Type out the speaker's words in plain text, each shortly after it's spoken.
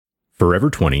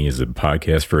Forever 20 is a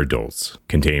podcast for adults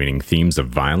containing themes of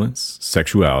violence,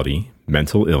 sexuality,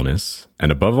 mental illness,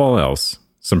 and above all else,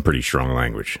 some pretty strong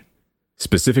language.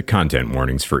 Specific content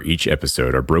warnings for each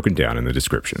episode are broken down in the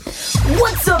description.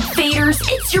 What's up, Faders?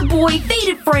 It's your boy,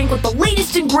 Faded Frank, with the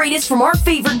latest and greatest from our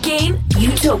favorite game,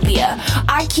 Utopia.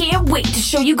 I can't wait to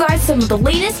show you guys some of the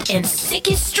latest and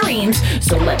sickest streams,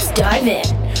 so let's dive in.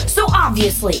 So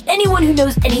obviously, anyone who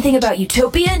knows anything about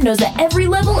Utopia knows that every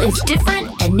level is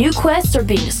different and new quests are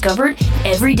being discovered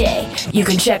every day. You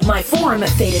can check my forum at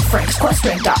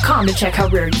fadedfranksquestrank.com to check how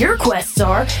rare your quests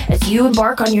are as you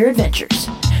embark on your adventures.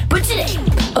 But today,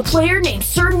 a player named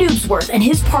Sir Noobsworth and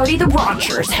his party, the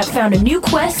Raunchers, have found a new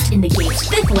quest in the game's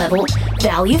 5th level,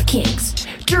 Valley of Kings.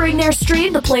 During their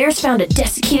stream, the players found a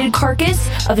desiccated carcass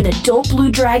of an adult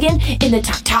blue dragon in the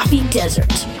Taktafi Desert.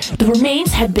 The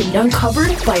remains had been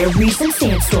uncovered by a recent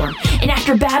sandstorm, and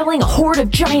after battling a horde of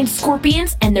giant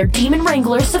scorpions and their demon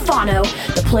wrangler, Safano,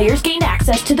 the players gained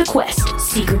access to the quest,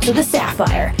 Secrets of the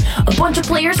Sapphire. A bunch of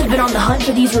players have been on the hunt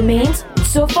for these remains, and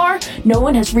so far, no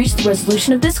one has reached the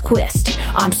resolution of this quest.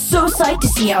 I'm so psyched to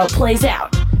see how it plays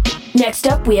out. Next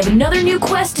up, we have another new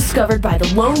quest discovered by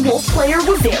the lone wolf player,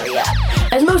 Waveria.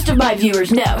 As most of my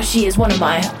viewers know, she is one of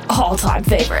my all-time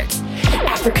favorites.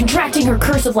 After contracting her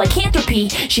curse of lycanthropy,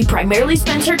 she primarily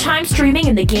spends her time streaming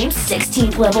in the game's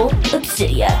 16th level,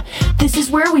 Obsidia. This is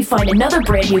where we find another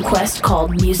brand new quest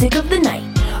called Music of the Night.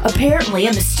 Apparently,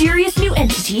 a mysterious new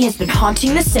entity has been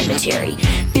haunting the cemetery.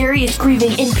 Various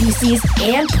grieving NPCs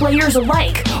and players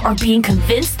alike are being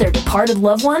convinced their departed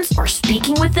loved ones are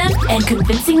speaking with them and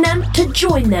convincing them to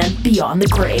join them beyond the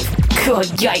grave. God,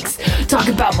 yikes. Talk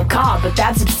about macabre, but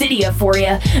that's Obsidia for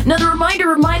you. Another reminder,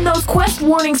 remind those quest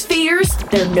warnings, fears.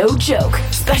 They're no joke,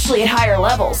 especially at higher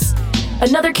levels.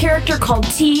 Another character called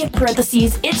T,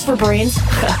 parentheses, it's for brains,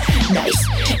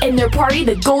 nice, and their party,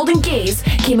 the Golden Gaze,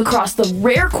 came across the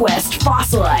rare quest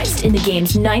Fossilized in the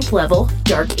game's 9th level,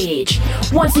 Dark Age.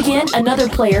 Once again, another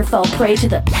player fell prey to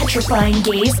the petrifying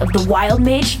gaze of the wild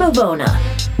mage Favona.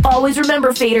 Always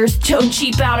remember, Faders, don't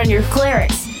cheap out on your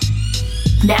clerics.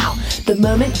 Now, the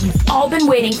moment you've all been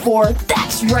waiting for,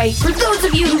 that's right, for those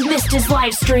of you who missed his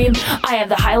live stream, I have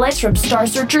the highlights from Star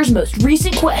Searcher's most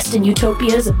recent quest in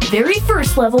Utopia's very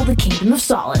first level, the Kingdom of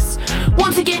Solace.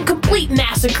 Once again, complete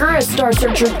massacre as Star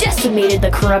Searcher decimated the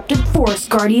corrupted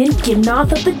forest guardian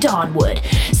Gimnoth of the Dawnwood,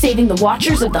 saving the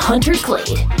Watchers of the Hunter's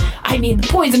Glade. I mean, the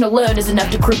poison alone is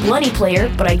enough to cripple any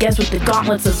player, but I guess with the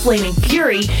gauntlets of flaming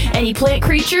fury, any plant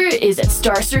creature is at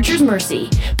Star Searcher's mercy.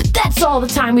 But that's all the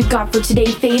time we've got for today,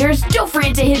 Faders. Don't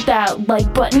forget to hit that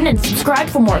like button and subscribe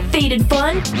for more Faded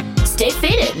fun. Stay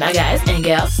faded, my guys and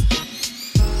gals.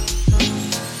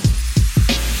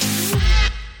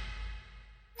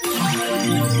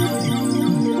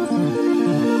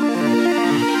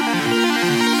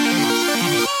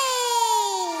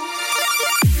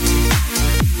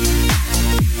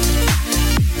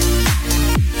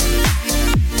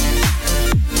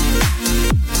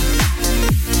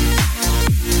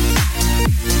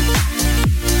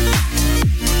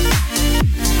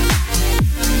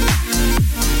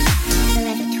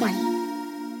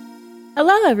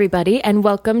 Hello, everybody, and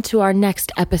welcome to our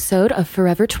next episode of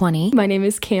Forever 20. My name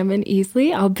is Cameron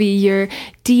Easley. I'll be your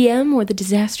DM or the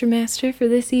Disaster Master for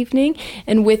this evening.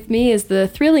 And with me is the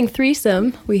thrilling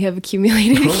threesome we have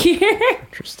accumulated here.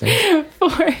 Interesting.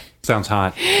 Sounds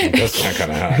hot. It does sound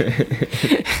kind of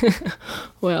hot.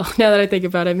 Well, now that I think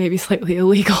about it, maybe slightly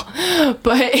illegal.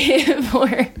 But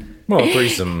Well,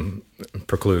 threesome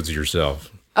precludes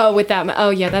yourself. Oh, with that. Oh,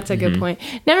 yeah, that's a good point.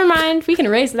 Never mind. We can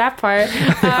erase that part.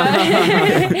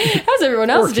 How's everyone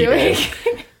else doing?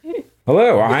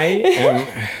 Hello, I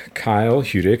am Kyle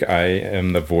Hudick. I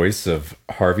am the voice of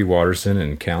Harvey Watterson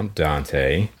and Count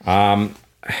Dante.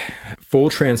 Full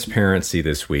transparency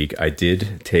this week, I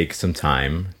did take some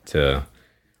time to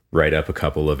write up a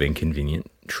couple of inconvenient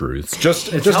truths.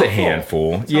 Just a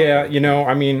handful. Yeah,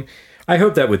 I mean, I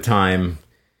hope that with time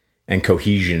and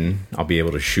cohesion, I'll be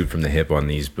able to shoot from the hip on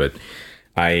these, but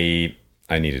I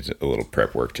needed a little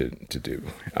prep work to do.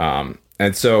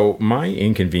 And so my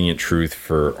inconvenient truth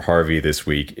for Harvey this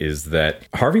week is that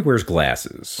Harvey wears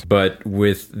glasses, but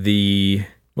with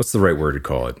what's the right word to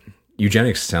call it?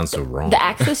 Eugenics sounds so wrong. The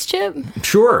access chip?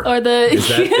 Sure. Or is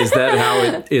that how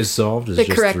it is solved? Is the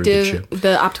just corrective,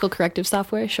 the optical corrective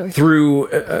software? Sure. Through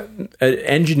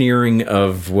engineering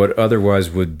of what otherwise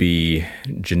would be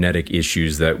genetic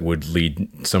issues that would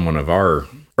lead someone of our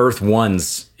Earth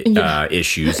One's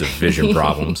issues of vision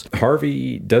problems.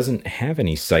 Harvey doesn't have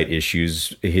any sight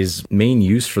issues. His main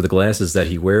use for the glasses that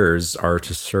he wears are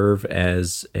to serve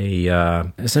as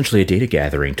essentially a data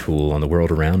gathering tool on the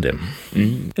world around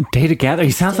him. Data gather.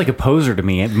 He sounds like a poser to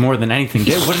me more than anything.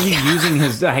 What is he using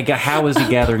how is he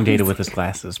gathering data with his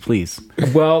glasses? Please.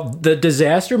 Well, the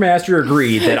Disaster Master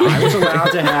agreed that I was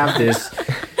allowed to have this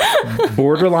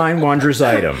borderline wondrous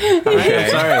item.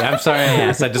 Okay. I'm sorry I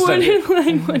asked.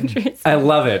 Borderline wondrous. I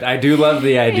love it. I do love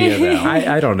the idea, though.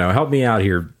 I don't know. Help me out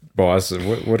here, boss.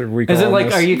 What are we calling Is it like,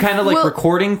 this? are you kind of like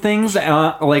recording things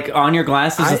like on your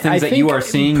glasses, the things that you are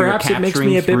seeing, perhaps you're it makes capturing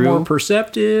me a bit through? more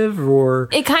perceptive, or...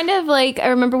 It kind of like, I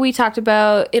remember we talked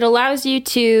about, it allows you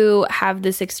to have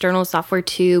this external software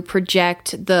to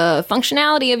project the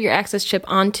functionality of your access chip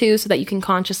onto so that you can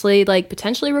consciously like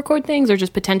potentially record things or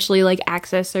just potentially like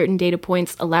access certain data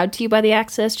points allowed to you by the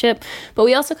access chip. But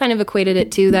we also kind of equated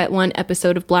it to that one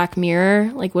episode of Black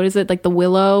Mirror, like what is it, like The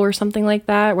Willow or something like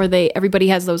that, where everybody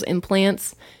has those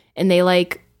implants and they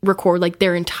like record like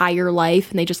their entire life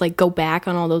and they just like go back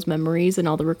on all those memories and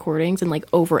all the recordings and like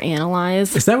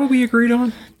overanalyze. Is that what we agreed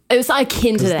on? It was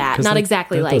akin to that, not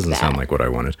exactly like that. Doesn't sound like what I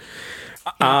wanted.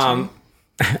 I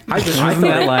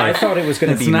thought it was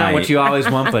going to be not what you always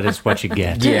want, but it's what you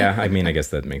get. Yeah, I mean, I guess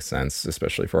that makes sense,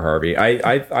 especially for Harvey.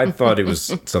 I thought it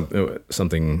was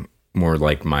something more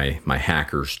like my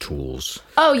hacker's tools.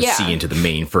 Oh, yeah. See into the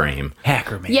mainframe.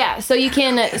 Hacker man. Yeah, so you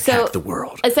can hack the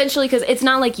world. Essentially, because it's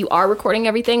not like you are recording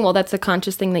everything. Well, that's a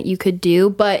conscious thing that you could do,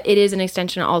 but it is an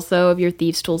extension also of your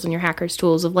thieves' tools and your hackers'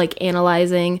 tools of like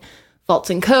analyzing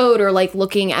faults in code or like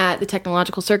looking at the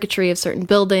technological circuitry of certain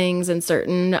buildings and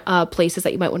certain places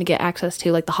that you might want to get access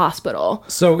to, like the hospital.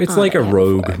 So it's like a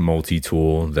rogue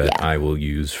multi-tool that I will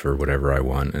use for whatever I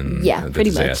want, and the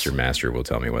Disaster Master will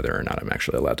tell me whether or not I'm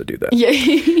actually allowed to do that.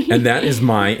 Yeah. And that is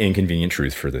my inconvenient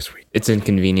truth for this week. It's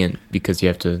inconvenient because you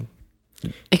have to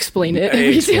Explain it.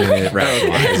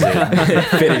 Rationalize it,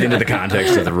 fit it into the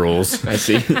context of the rules. I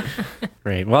see.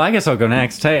 Great. Well, I guess I'll go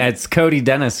next. Hey, it's Cody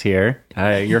Dennis here,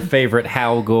 your favorite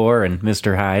Hal Gore and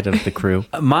Mr. Hyde of the crew.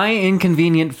 My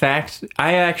inconvenient fact,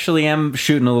 I actually am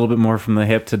shooting a little bit more from the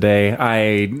hip today.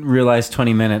 I realized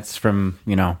 20 minutes from,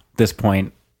 this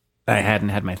point, I hadn't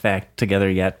had my fact together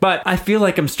yet, but I feel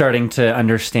like I'm starting to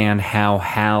understand how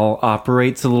Hal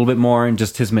operates a little bit more and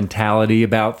just his mentality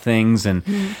about things and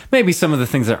maybe some of the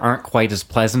things that aren't quite as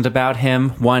pleasant about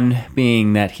him. One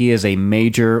being that he is a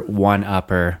major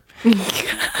one-upper.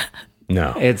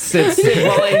 No. It's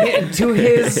well, to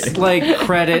his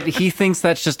credit, he thinks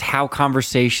that's just how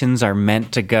conversations are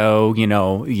meant to go.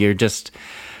 You're just...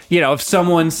 if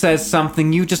someone says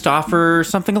something, you just offer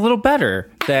something a little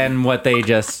better than what they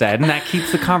just said, and that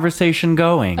keeps the conversation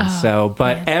going.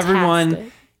 But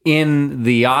everyone in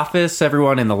the office,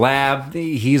 everyone in the lab,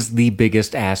 he's the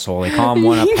biggest asshole. They call him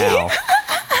One Up Hal.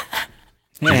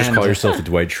 You just call yourself the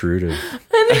Dwight Schrute of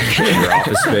your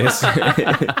office space.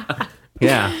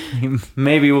 Yeah,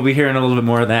 maybe we'll be hearing a little bit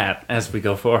more of that as we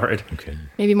go forward. Okay.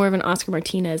 Maybe more of an Oscar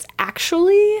Martinez.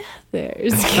 Actually,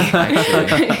 there's...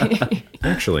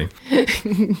 Actually.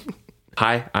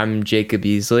 Hi, I'm Jacob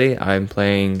Easley. I'm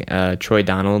playing Troy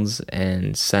Donalds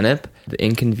and Senep. The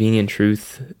inconvenient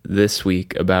truth this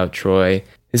week about Troy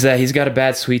is that he's got a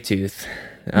bad sweet tooth.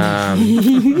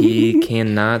 He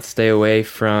cannot stay away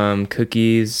from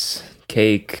cookies,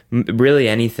 cake, really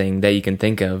anything that you can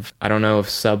think of. I don't know if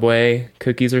Subway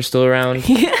cookies are still around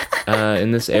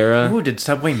in this era. Ooh, did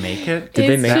Subway make it? Did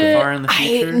they make it far in the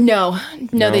future? No,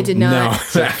 they did not.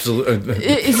 No, absolutely.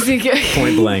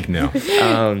 Point blank, no.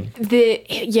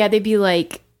 They'd be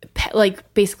like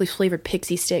basically flavored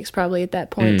pixie sticks probably at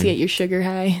that point to get your sugar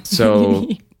high. So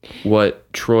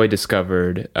what Troy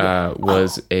discovered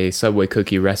was a Subway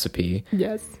cookie recipe.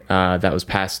 Yes. That was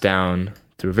passed down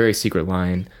through a very secret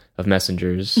line of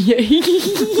messengers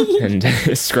and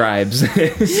scribes.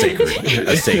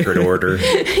 A sacred order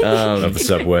of the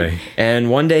Subway.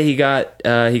 And one day he got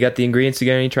the ingredients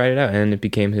together and he tried it out, and it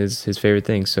became his favorite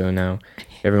thing. So now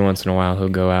every once in a while he'll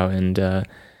go out and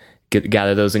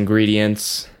gather those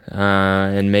ingredients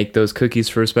and make those cookies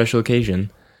for a special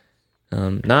occasion.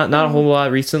 Not a whole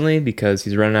lot recently because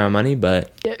he's running out of money,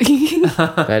 but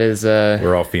that is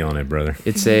we're all feeling it, brother.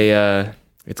 It's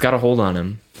got a hold on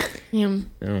him.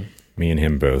 Yeah. Me and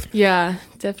him both. Yeah,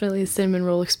 definitely the cinnamon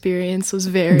roll experience was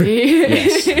very...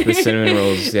 Yes, the cinnamon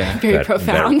rolls, yeah. Very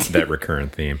profound. That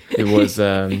recurrent theme. It was,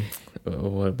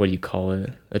 what do you call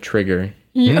it? A trigger.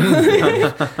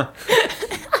 Yeah.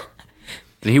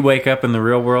 Did he wake up in the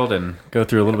real world and go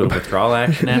through a little bit of withdrawal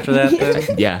action after that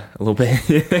then? Yeah, a little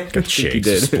bit. Got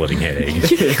shakes, splitting headache.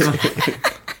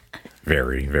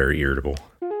 Very, very irritable.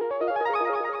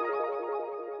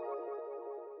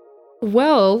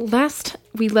 Well, last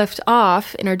we left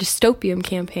off in our Dystopium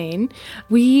campaign,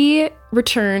 we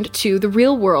returned to the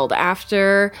real world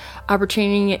after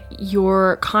returning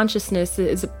your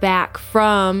consciousnesses back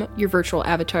from your virtual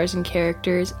avatars and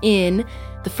characters in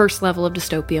the first level of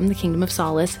Dystopium, the Kingdom of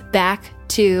Solace, back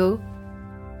to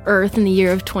Earth in the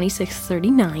year of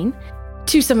 2639.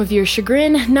 To some of your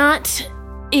chagrin, not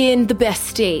in the best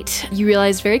state. You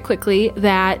realize very quickly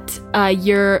that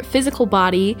your physical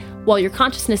body, while your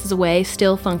consciousness is away,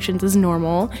 still functions as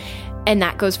normal. And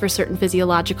that goes for certain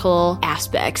physiological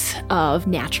aspects of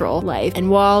natural life. And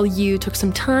while you took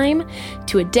some time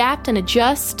to adapt and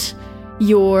adjust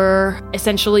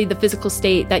essentially the physical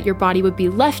state that your body would be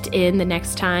left in the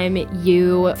next time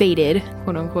you faded,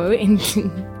 quote unquote, into,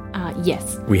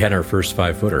 yes. We had our first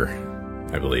 5-footer,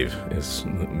 I believe, is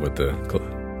what the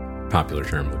popular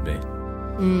term would be.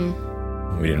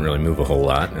 We didn't really move a whole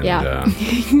lot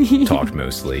and talked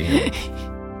mostly.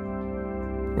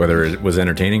 Whether it was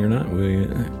entertaining or not,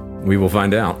 we will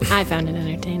find out. I found it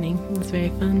entertaining. It was very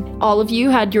fun. All of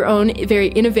you had your own very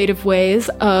innovative ways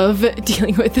of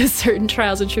dealing with the certain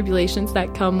trials and tribulations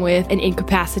that come with an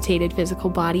incapacitated physical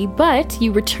body, but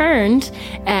you returned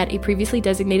at a previously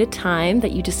designated time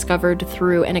that you discovered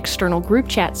through an external group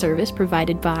chat service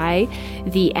provided by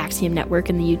the Axiom Network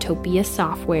and the Utopia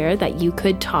software that you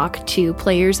could talk to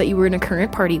players that you were in a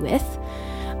current party with.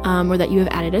 Or that you have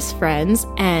added as friends,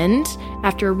 and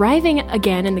after arriving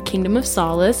again in the Kingdom of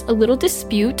Solace, a little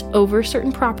dispute over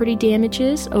certain property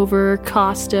damages, over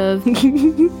cost of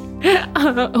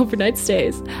overnight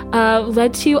stays,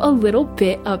 led to a little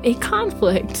bit of a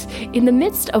conflict, in the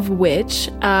midst of which,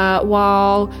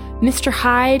 while Mr.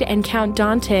 Hyde and Count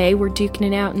Dante were duking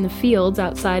it out in the fields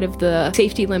outside of the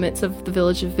safety limits of the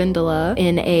village of Vindala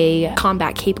in a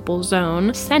combat-capable zone,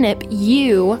 Senip,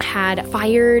 you had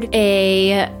fired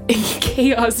a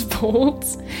chaos bolt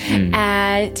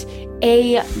at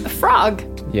a frog.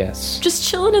 Yes. Just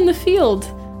chilling in the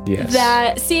field. Yes.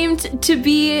 That seemed to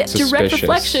be a direct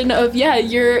reflection of,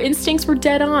 your instincts were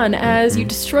dead on. As you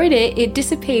destroyed it, it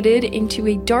dissipated into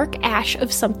a dark ash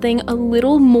of something a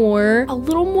little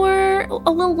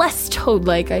less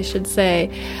toad-like, I should say.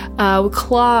 With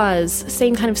claws,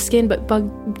 same kind of skin, but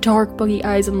dark, buggy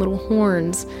eyes and little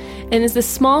horns. And as this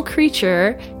small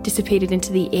creature dissipated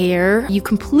into the air, you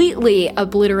completely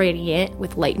obliterating it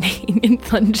with lightning and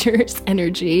thunder's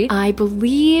energy. I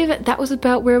believe that was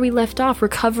about where we left off,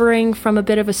 recovering from a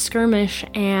bit of a skirmish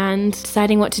and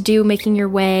deciding what to do, making your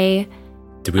way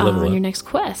Did we level on your up? next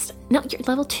quest. No, you're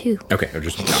level 2. Okay, I'm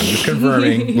just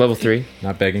confirming. Level 3.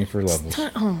 Not begging for levels.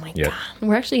 Oh my Yep. god.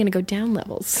 We're actually going to go down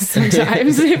levels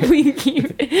sometimes if we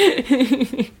keep...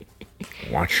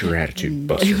 Watch your attitude,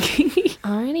 Buster.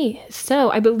 Alrighty,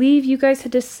 so I believe you guys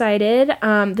had decided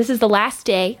this is the last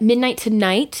day, midnight to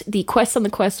night. The quest on the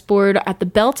quest board at the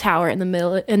bell tower in the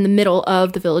middle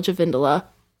of the village of Vindala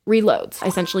reloads.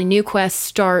 Essentially, new quests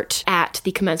start at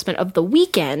the commencement of the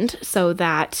weekend so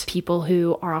that people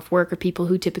who are off work or people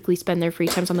who typically spend their free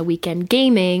times on the weekend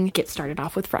gaming get started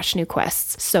off with fresh new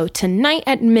quests. So tonight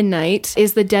at midnight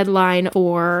is the deadline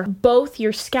for both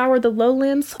your Scour the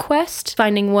Lowlands quest,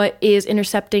 finding what is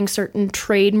intercepting certain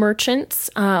trade merchants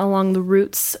along the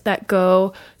routes that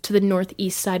go to the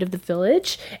northeast side of the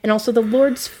village, and also the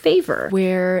Lord's Favor,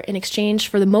 where in exchange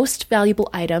for the most valuable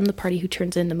item, the party who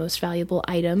turns in the most valuable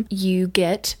item, you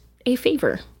get a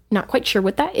favor. Not quite sure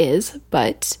what that is,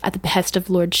 but at the behest of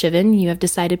Lord Shivan, you have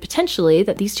decided potentially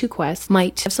that these two quests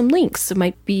might have some links. It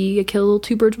might be a kill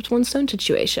two birds with one stone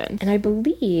situation. And I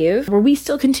believe, were we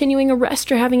still continuing a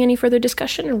rest or having any further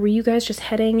discussion, or were you guys just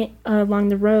heading along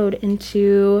the road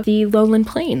into the lowland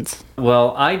plains?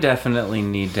 Well, I definitely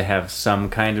need to have some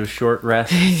kind of short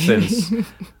rest since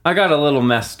I got a little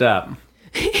messed up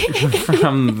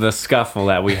from the scuffle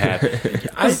that we had.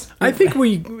 I think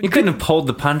we... You couldn't have pulled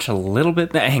the punch a little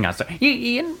bit? Hang on, sorry.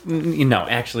 I'm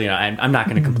not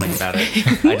going to complain about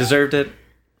it. I deserved it.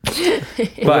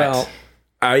 But Well,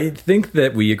 I think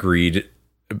that we agreed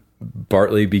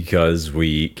partly because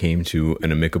we came to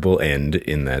an amicable end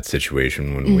in that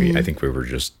situation when I think we were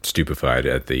just stupefied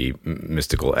at the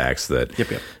mystical acts that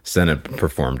Senna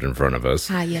performed in front of us.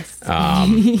 Ah, yes.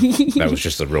 That was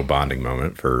just a real bonding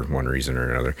moment for one reason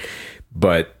or another.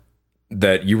 But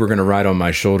that you were going to ride on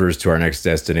my shoulders to our next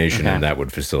destination, and that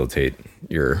would facilitate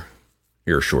your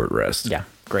short rest. yeah,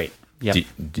 great. Yep.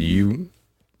 Do you,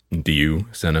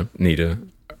 Senna, need a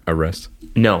rest?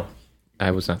 No, I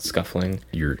was not scuffling.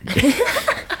 You're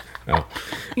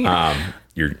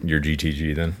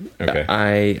GTG then? Okay.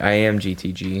 I am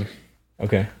GTG.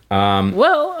 Okay.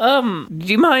 Well, do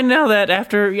you mind now that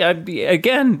after,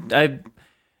 again,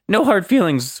 no hard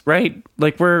feelings, right?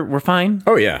 Like we're fine.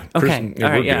 Oh yeah. Okay. All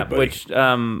right. Yeah. Good, Which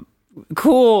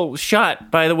cool shot,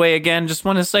 by the way. Again, just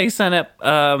want to say, Senep.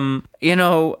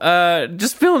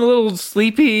 Just feeling a little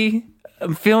sleepy.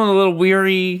 I'm feeling a little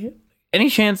weary. Any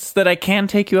chance that I can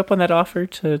take you up on that offer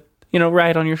to,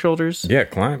 ride on your shoulders? Yeah,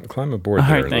 climb aboard All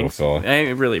there, right, thanks. little fella. I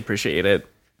really appreciate it.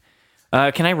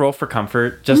 Can I roll for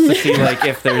comfort just to see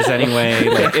if there's any way?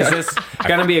 Is this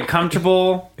gonna be a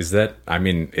comfortable? Is that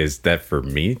for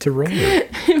me to roll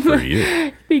or for you?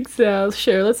 I think so.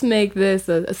 Sure. Let's make this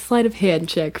a sleight of hand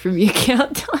check from you,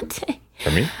 Count Dante.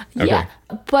 For me? Okay. Yeah.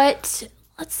 But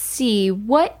let's see.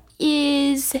 What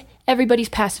is everybody's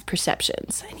passive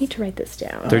perceptions? I need to write this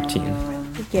down. 13.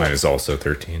 Mine is also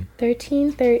 13.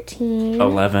 13.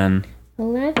 11.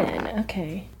 11.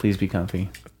 Okay. Please be comfy.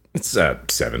 It's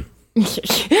 7.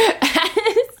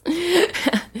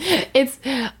 It's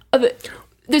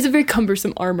there's a very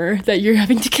cumbersome armor that you're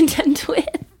having to contend with.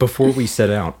 Before we set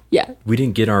out, Yeah. we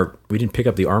didn't pick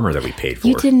up the armor that we paid for.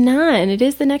 You did not, and it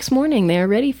is the next morning. They are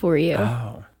ready for you.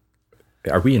 Are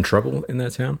we in trouble in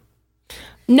that town?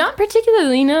 Not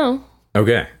particularly, no.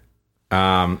 Okay.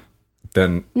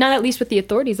 Then Not at least with the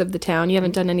authorities of the town. You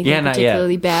haven't done anything Yeah, not yet.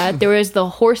 particularly bad. There was the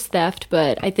horse theft,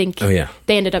 but I think they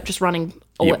ended up just running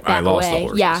back I lost away. the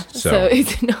horses, Yeah, so- so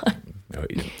it's not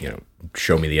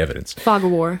show me the evidence. fog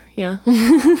of war. Yeah.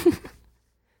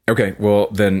 Okay, well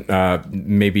then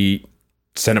maybe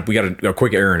send up. We got a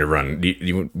quick errand to run. Do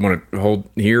you want to hold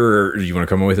here, or do you want to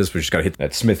come with us? We just got to hit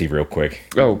that smithy real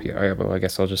quick. Oh, yeah. Well, I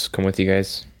guess I'll just come with you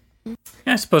guys.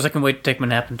 I suppose I can wait to take my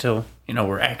nap until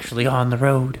we're actually on the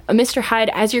road. Mr. Hyde,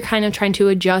 as you're kind of trying to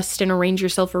adjust and arrange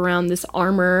yourself around this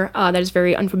armor that is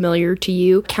very unfamiliar to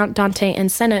you, Count Dante and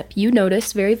Senep, you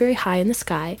notice very, very high in the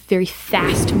sky, very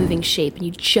fast-moving shape, and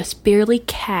you just barely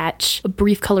catch a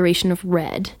brief coloration of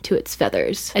red to its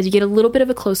feathers. As you get a little bit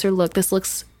of a closer look,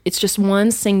 it's just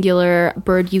one singular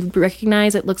bird you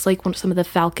recognize. It looks like some of the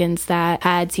falcons that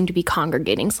had seemed to be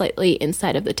congregating slightly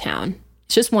inside of the town.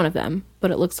 It's just one of them, but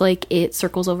it looks like it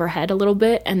circles overhead a little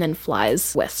bit and then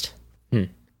flies west.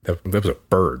 That was a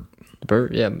bird.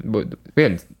 Bird? Yeah. We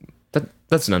had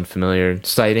that's an unfamiliar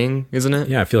sighting, isn't it?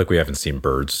 Yeah, I feel like we haven't seen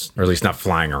birds, or at least not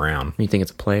flying around. You think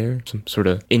it's a player? Some sort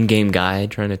of in-game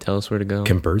guide trying to tell us where to go?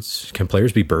 Can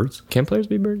players be birds? Can players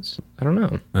be birds? I don't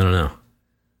know. I don't know.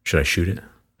 Should I shoot it?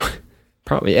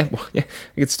 Probably, yeah. Well, yeah.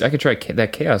 I could try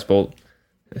that Chaos Bolt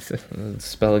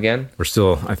spell again.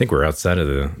 I think we're outside of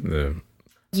the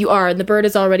You are. The bird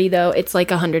is already, though, it's like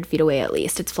 100 feet away at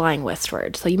least. It's flying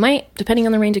westward. So you might, depending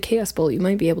on the range of Chaos Bolt, you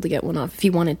might be able to get one off if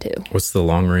you wanted to. What's the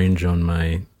long range on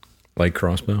my light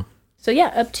crossbow? So yeah,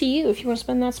 up to you. If you want to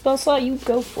spend that spell slot, you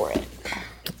go for it.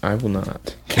 I will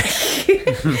not.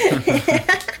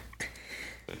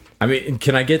 I mean,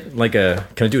 can I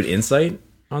do an insight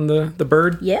on the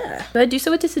bird? Yeah. But do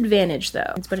so with disadvantage,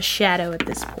 though. It's but a shadow at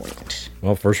this point.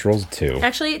 Well, first roll's a 2.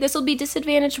 Actually, this will be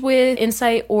disadvantage with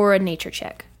insight or a nature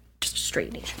check. Just a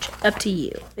straight nature check. Up to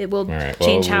you. It will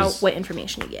change what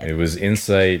information you get. It was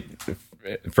insight.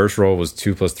 First roll was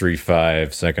 2 + 3,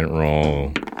 5. Second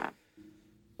roll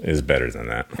is better than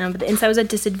that. But the insight was at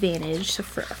disadvantage, so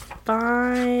for a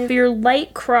 5. For your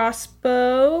light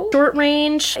crossbow, short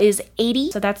range is 80,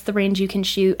 so that's the range you can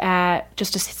shoot at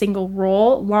just a single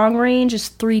roll. Long range is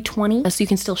 320, so you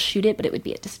can still shoot it, but it would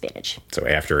be at disadvantage. So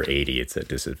after 80, it's at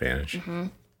disadvantage. Mm-hmm.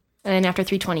 And after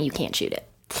 320, you can't shoot it.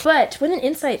 But with an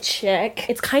insight check,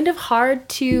 it's kind of hard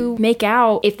to make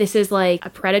out if this is like a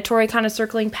predatory kind of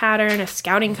circling pattern, a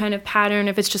scouting kind of pattern,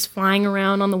 if it's just flying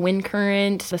around on the wind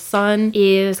current. The sun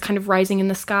is kind of rising in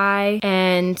the sky,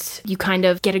 and you kind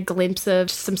of get a glimpse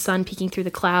of some sun peeking through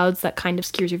the clouds that kind of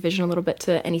skews your vision a little bit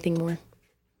to anything more.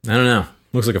 I don't know.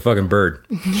 Looks like a fucking bird.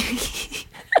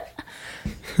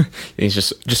 He's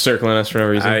just circling us for no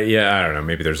reason. I don't know.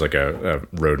 Maybe there's like a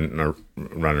rodent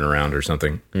running around or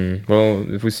something. Well,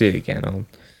 if we see it again,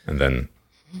 And then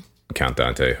Count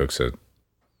Dante hooks a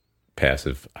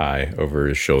passive eye over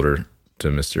his shoulder to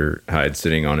Mr. Hyde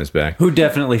sitting on his back. Who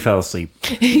definitely fell asleep.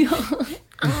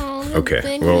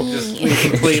 Okay. Well,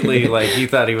 Completely, you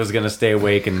thought he was going to stay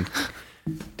awake and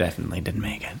definitely didn't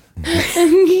make it.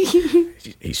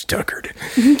 he's tuckered.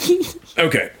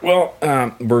 Okay. Well,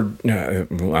 we're. I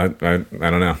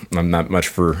don't know. I'm not much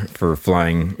for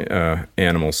flying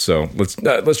animals, so let's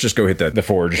just go hit the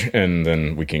forge, and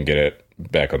then we can get it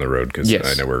back on the road because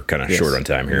I know we're kind of short on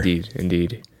time here.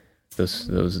 Indeed.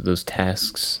 Those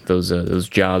tasks, those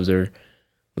jobs are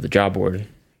the job board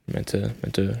meant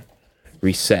to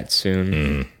reset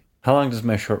soon. How long does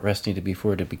my short rest need to be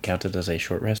for it to be counted as a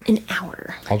short rest? An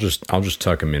hour. I'll just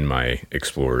tuck him in my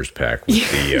explorer's pack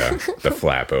with the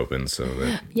flap open so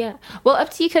that Yeah. Well,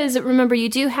 up to you, because remember, you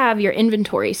do have your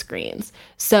inventory screens.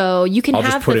 So you can I'll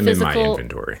have just put the him physical... in my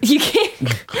inventory. You can...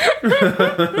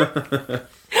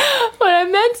 What I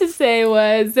meant to say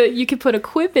was that you can put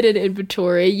equipment in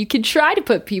inventory. You can try to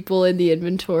put people in the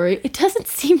inventory. It doesn't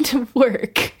seem to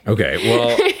work. Okay,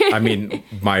 well, I mean,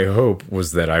 my hope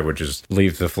was that I would just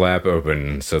leave the flap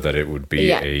open so that it would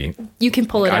be You can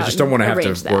pull it out. I just don't want to have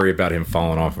arrange to that. worry about him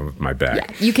falling off of my back.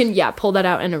 Yeah, you can, pull that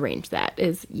out and arrange that.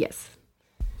 Yes.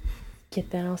 Get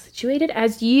that all situated.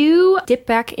 As you dip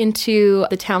back into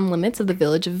the town limits of the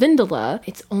village of Vindala,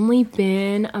 it's only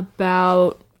been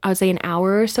about, I would say, an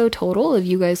hour or so total of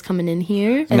you guys coming in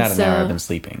here. Not an hour I've been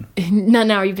sleeping. Not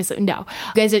an hour you've been sleeping. No.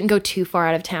 You guys didn't go too far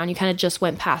out of town. You kind of just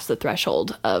went past the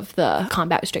threshold of the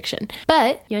combat restriction.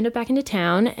 But you end up back into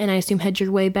town, and I assume head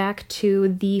your way back to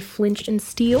the Flinch and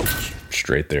Steel.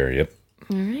 Straight there, yep.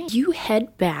 All right. You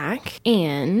head back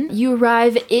and you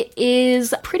arrive. It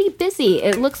is pretty busy.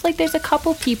 It looks like there's a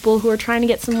couple people who are trying to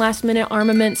get some last minute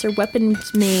armaments or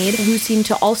weapons made who seem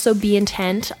to also be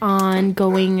intent on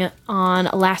going on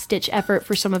a last ditch effort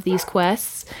for some of these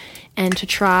quests and to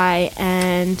try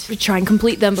and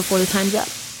complete them before the time's up.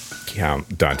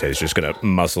 Count Dante's just gonna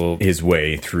muscle his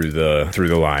way through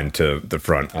the line to the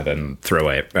front and then throw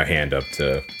a hand up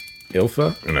to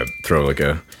Ilfa. I'm gonna throw like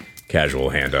a casual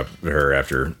hand up to her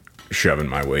after shoving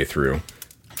my way through.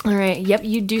 All right. Yep,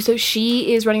 you do so.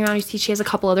 She is running around. You see she has a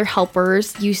couple other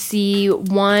helpers. You see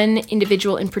one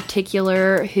individual in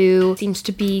particular who seems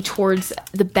to be towards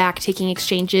the back taking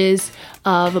exchanges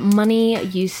of money.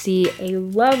 You see a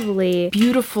lovely,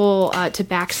 beautiful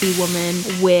tabaxi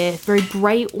woman with very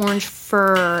bright orange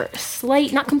fur,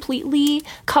 slight, not completely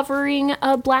covering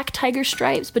black tiger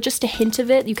stripes, but just a hint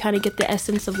of it. You kind of get the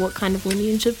essence of what kind of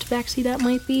lineage of tabaxi that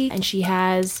might be. And she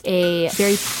has a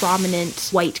very prominent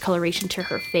white coloration to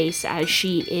her face as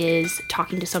she is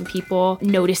talking to some people,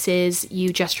 notices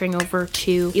you gesturing over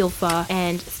to Ilfa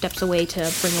and steps away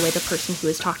to bring away the person who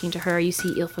is talking to her. You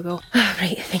see Ilfa go,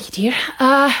 right, thank you, dear.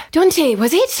 Dante,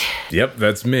 was it? Yep,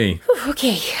 that's me.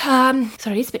 Okay,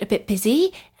 sorry, it's been a bit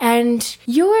busy. And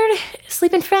your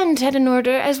sleeping friend had an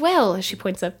order as well, she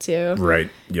points up to. Right,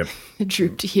 yep.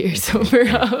 Drooped ears over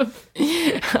up.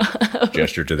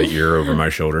 Gesture to the ear over my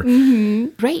shoulder.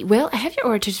 Mm-hmm. Right, well, I have your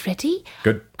orders ready.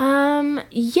 Good.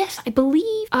 Yes, I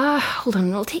believe. Hold on,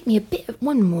 it'll take me a bit,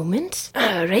 one moment.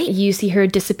 All right. You see her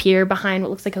disappear behind what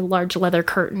looks like a large leather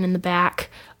curtain in the back.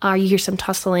 You hear some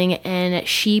tussling, and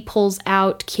she pulls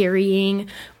out carrying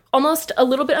almost a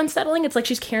little bit unsettling. It's like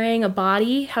she's carrying a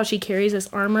body, how she carries this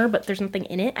armor, but there's nothing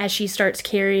in it, as she starts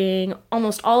carrying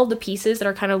almost all of the pieces that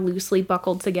are kind of loosely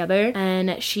buckled together,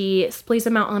 and she splays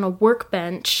them out on a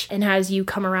workbench. And as you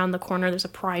come around the corner, there's a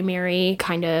primary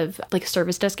kind of like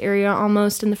service desk area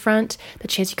almost in the front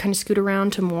that she has you kind of scoot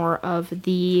around to more of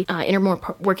the inner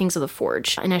workings of the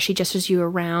forge. And as she gestures you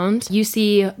around, you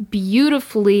see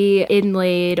beautifully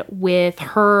inlaid with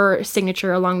her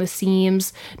signature along the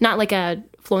seams, not like a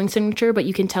flowing signature, but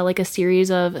you can tell like a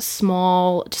series of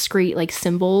small, discrete like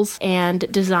symbols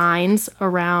and designs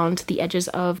around the edges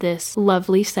of this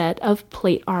lovely set of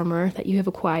plate armor that you have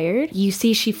acquired. You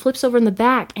see she flips over in the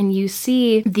back, and you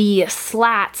see the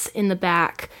slats in the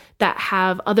back that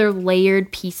have other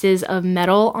layered pieces of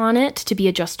metal on it to be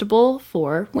adjustable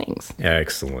for wings.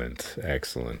 Excellent,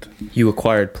 excellent. You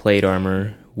acquired plate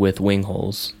armor with wing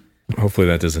holes. Hopefully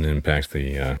that doesn't impact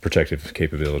the protective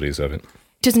capabilities of it.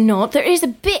 Does not. There is a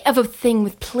bit of a thing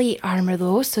with plate armor,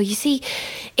 though. So you see,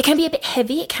 it can be a bit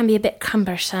heavy. It can be a bit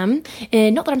cumbersome.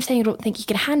 Not that I'm saying I don't think you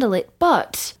can handle it,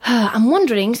 but I'm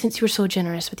wondering, since you were so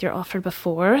generous with your offer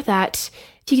before, that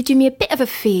if you could do me a bit of a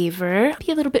favour,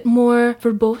 be a little bit more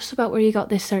verbose about where you got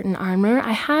this certain armour.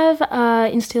 I have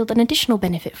instilled an additional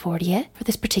benefit for you for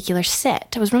this particular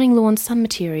set. I was running low on some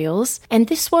materials, and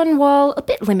this one, while a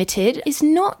bit limited, is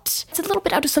not... It's a little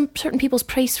bit out of some certain people's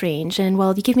price range, and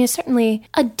while you give me certainly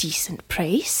a decent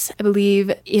price, I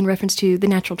believe in reference to the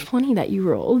natural 20 that you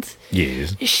rolled.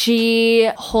 Yes. She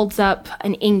holds up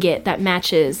an ingot that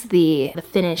matches the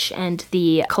finish and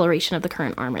the coloration of the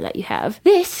current armour that you have.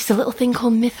 This is a little thing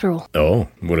called mithril. Oh,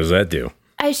 what does that do?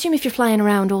 I assume if you're flying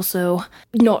around also,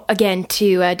 not again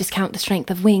to discount the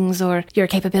strength of wings or your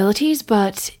capabilities,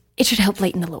 but it should help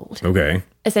lighten the load. Okay.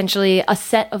 Essentially, a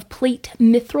set of plate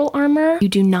mithril armor. You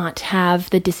do not have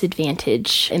the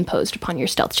disadvantage imposed upon your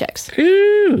stealth checks.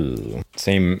 Ooh.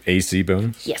 Same AC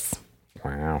bonus? Yes.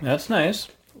 Wow. That's nice.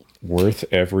 Worth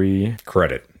every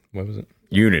credit. What was it?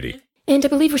 Unity. And I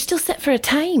believe we're still set for a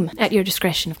time, at your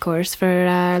discretion, of course, for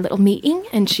our little meeting.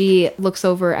 And she looks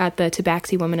over at the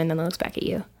tabaxi woman and then looks back at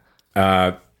you.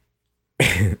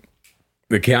 The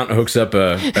Count hooks up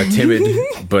a timid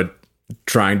but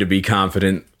trying to be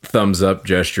confident thumbs up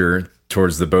gesture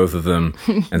towards the both of them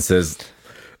and says,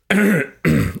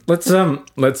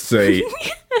 let's say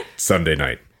Sunday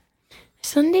night.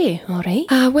 Sunday, all right.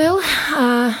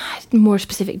 More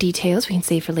specific details we can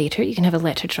save for later. You can have a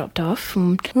letter dropped off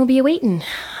and we'll be awaiting.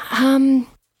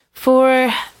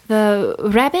 For the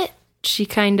rabbit, she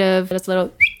kind of does a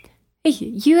little,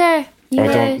 hey,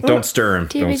 Don't stir him.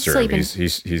 Don't stir him. sleeping.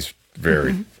 He's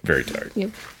very, very tired.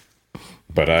 Yep.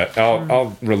 But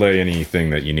I'll relay anything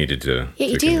that you needed to. Yeah,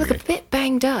 you to do look a communicate. bit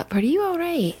banged up. Are you all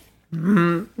right?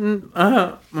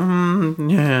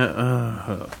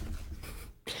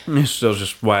 He's still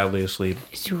just wildly asleep.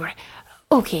 Sure.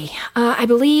 Okay, I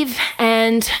believe,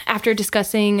 and after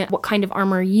discussing what kind of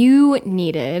armor you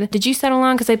needed, did you settle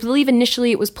on? Because I believe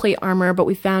initially it was plate armor, but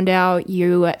we found out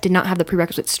you did not have the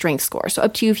prerequisite strength score. So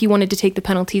up to you if you wanted to take the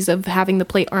penalties of having the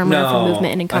plate armor for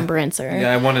movement and encumbrance, or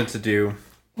I wanted to do...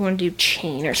 you want to do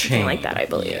chain or something like that, I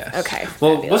believe. Yes. Okay.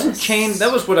 Well, fabulous. wasn't chain...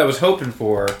 That was what I was hoping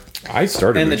for. I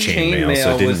started And the with chainmail, chainmail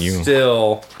so didn't was you?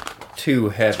 still too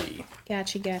heavy.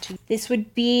 Gotcha. This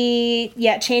would be,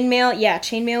 chainmail. Yeah,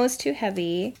 chainmail is too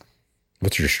heavy.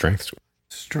 What's your strength score?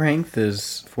 Strength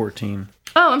is 14.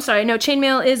 Oh, I'm sorry. No,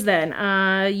 chainmail is then.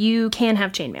 You can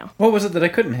have chainmail. What was it that I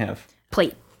couldn't have?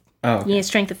 Plate. Oh, You need a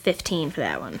strength of 15 for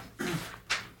that one.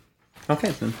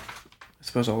 okay then. I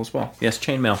suppose all is well. Yes,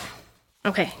 chainmail.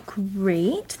 Okay,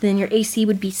 great. Then your AC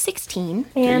would be 16.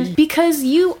 And because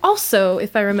you also,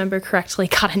 if I remember correctly,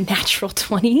 got a natural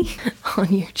 20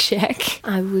 on your check,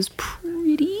 I was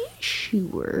pretty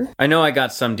sure. I know I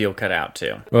got some deal cut out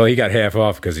too. Well, he got half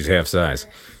off because he's half size.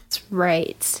 That's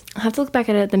right. I'll have to look back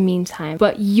at it at the meantime.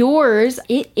 But yours,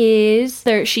 it is...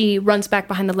 There, she runs back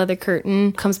behind the leather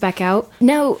curtain, comes back out.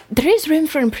 Now, there is room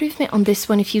for improvement on this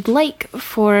one if you'd like.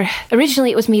 For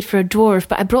originally, it was made for a dwarf,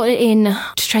 but I brought it in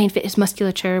to try and fit his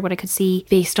musculature, what I could see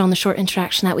based on the short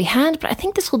interaction that we had. But I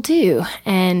think this will do.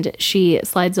 And she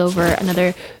slides over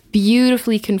another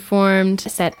beautifully conformed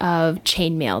set of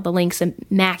chainmail. The link's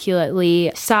immaculately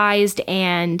sized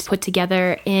and put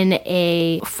together in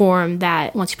a form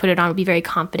that once you put it on will be very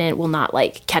confident, will not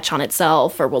catch on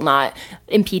itself or will not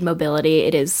impede mobility.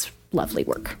 It is lovely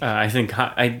work. I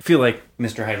feel like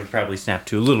Mr. Hyde would probably snap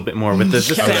to a little bit more with the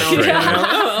sound.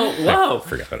 I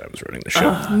forgot that I was running the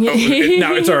show.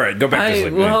 No, it's all right. Go back to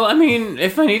sleep.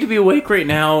 If I need to be awake right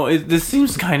now, this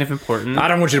seems kind of important. I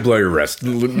don't want you to blow your rest.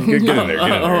 Get in there.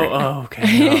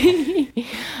 Okay.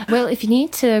 Well, if you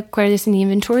need to acquire this in the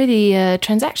inventory, the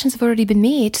transactions have already been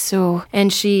made, so...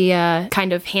 And she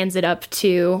kind of hands it up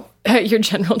to your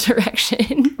general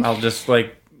direction. I'll just,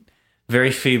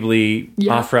 very feebly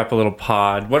offer up a little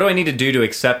pod. What do I need to do to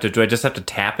accept it? Do I just have to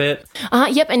tap it?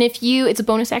 Yep, and it's a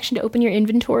bonus action to open your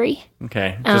inventory.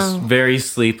 Okay. Just very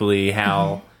sleepily,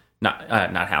 Hal... Not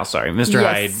Hal, sorry. Mr.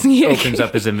 Yes. Hyde opens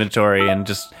up his inventory and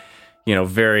just...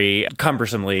 very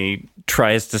cumbersomely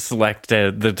tries to select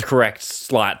the correct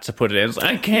slot to put it in. It's like,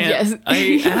 I can't.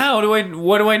 Yes.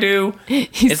 What do I do?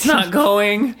 It's not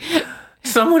going.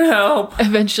 Someone help.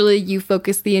 Eventually, you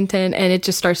focus the intent, and it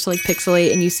just starts to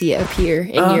pixelate, and you see it appear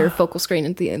in your focal screen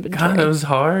at the inventory. God, that was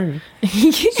hard.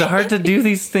 It's hard to do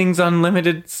these things on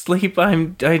limited sleep.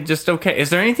 I just okay. Is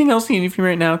there anything else you need from me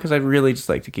right now? Because I'd really just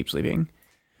like to keep sleeping.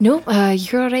 No,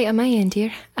 you're all right on my end,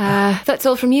 dear. That's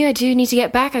all from you. I do need to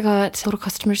get back. I got little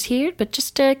customers here, but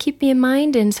just keep me in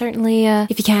mind, and certainly,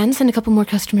 if you can, send a couple more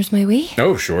customers my way.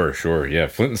 Oh, sure. Yeah,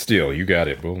 Flint and Steel, you got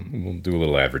it. We'll do a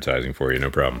little advertising for you, no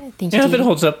problem. Thank you. Yeah, if it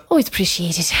holds up. Always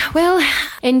appreciated. Well,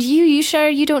 and you sure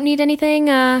you don't need anything,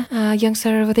 young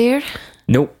sir over there?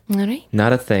 Nope. All right.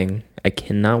 Not a thing. I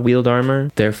cannot wield armor,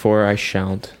 therefore I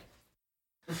shan't.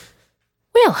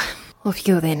 Well, off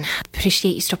you go then.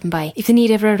 Appreciate you stopping by. If the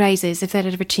need ever arises, if that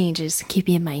ever changes, keep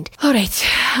me in mind. All right.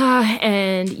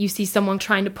 And you see someone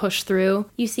trying to push through.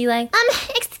 You see excuse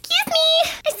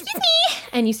me.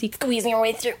 And you see squeezing her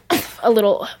way through a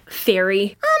little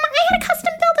fairy. I had a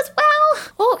custom build as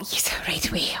well. Oh, yes, right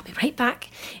away. I'll be right back.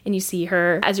 And you see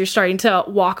her, as you're starting to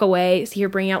walk away, see her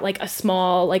bring out a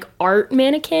small art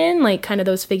mannequin, kind of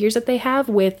those figures that they have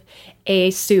with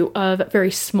a suit of very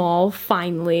small,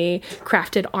 finely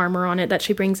crafted armor on it that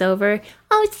she brings over.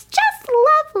 Oh, it's just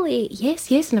lovely. Yes,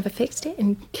 and I've fixed it.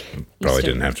 And Probably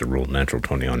didn't have to roll natural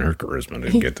 20 on her charisma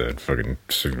to get that fucking...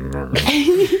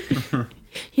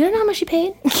 You don't know how much she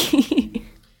paid?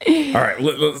 All right,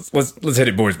 let's hit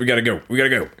it, boys. We gotta go.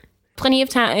 Plenty of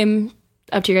time.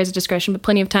 up to your guys' discretion, but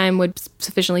plenty of time would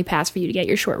sufficiently pass for you to get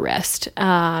your short rest,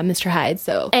 Mr. Hyde.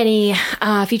 So any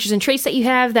features and traits that you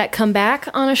have that come back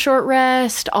on a short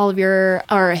rest, all of your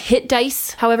hit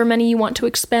dice, however many you want to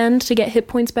expend to get hit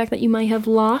points back that you might have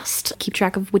lost. Keep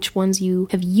track of which ones you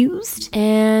have used,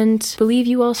 and believe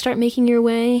you all start making your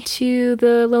way to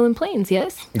the Lowland Plains,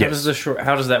 yes?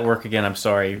 How does that work again? I'm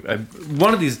sorry.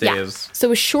 One of these days. Yeah.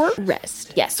 So a short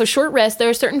rest. Yes. So short rest, there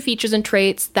are certain features and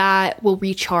traits that will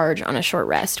recharge on a short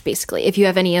rest, basically. If you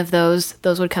have any of those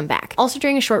would come back. Also,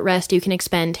 during a short rest, you can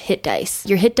expend hit dice.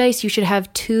 Your hit dice, you should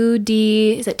have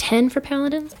 2d... Is it 10 for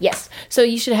paladins? Yes. So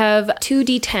you should have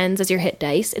 2d10s as your hit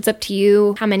dice. It's up to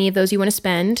you how many of those you want to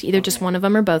spend, either just one of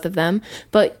them or both of them.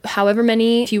 But however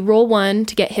many, if you roll one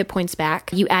to get hit points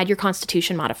back, you add your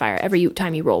constitution modifier every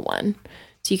time you roll one.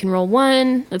 So you can roll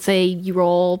one, let's say you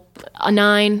roll a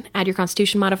 9, add your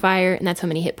constitution modifier, and that's how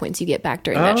many hit points you get back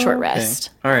during that short rest.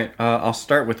 All right, I'll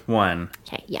start with 1.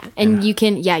 Okay, yeah. And you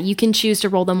can choose to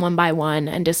roll them one by one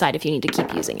and decide if you need to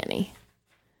keep using any.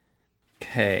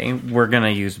 Okay, we're going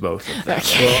to use both of them.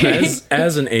 Well,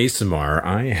 as an ASMR,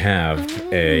 I have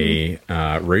a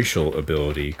racial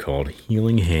ability called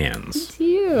Healing Hands,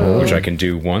 which I can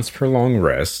do once per long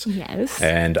rest. Yes.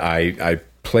 And I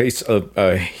place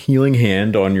a healing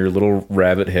hand on your little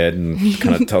rabbit head and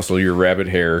kind of tussle your rabbit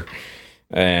hair,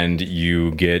 and you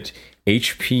get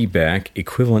HP back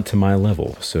equivalent to my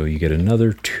level. So you get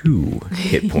another 2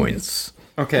 hit points.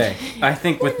 Okay, I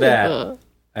think with that,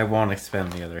 I won't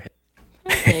expend the other hit.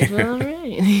 Okay, well,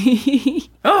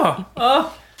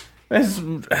 all right.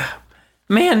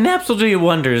 Man, naps will do you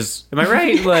wonders. Am I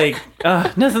right?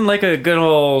 Nothing like a good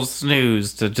old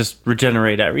snooze to just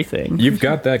regenerate everything. You've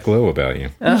got that glow about you.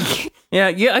 Yeah,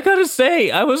 I gotta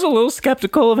say, I was a little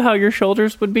skeptical of how your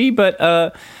shoulders would be,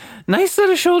 but nice set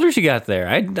of shoulders you got there.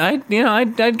 I'd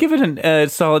give it a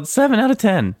solid 7 out of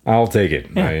 10. I'll take it.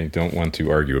 Yeah. I don't want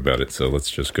to argue about it, so let's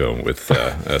just go with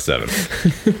a 7.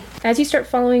 As you start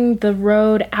following the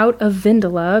road out of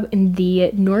Vindala in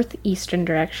the northeastern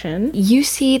direction, you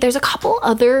see there's a couple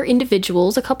other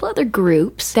individuals, a couple other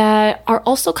groups that are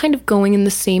also kind of going in the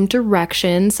same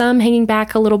direction. Some hanging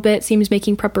back a little bit, seems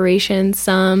making preparations.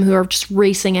 Some who are just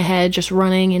racing ahead, just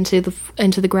running into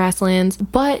the grasslands.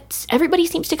 But everybody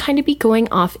seems to kind of be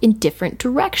going off in different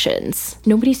directions.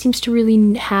 Nobody seems to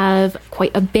really have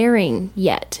quite a bearing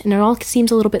yet, and it all seems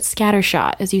a little bit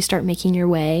scattershot as you start making your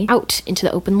way out into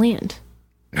the open land.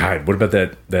 Alright, what about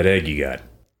that egg you got?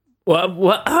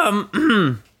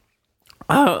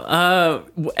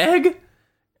 Egg?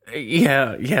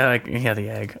 Yeah, the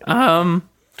egg.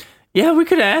 Yeah, we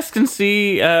could ask and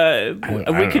see. All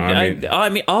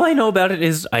I know about it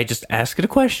is I just ask it a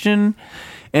question,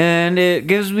 and it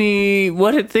gives me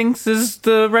what it thinks is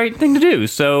the right thing to do.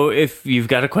 So if you've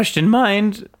got a question in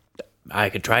mind, I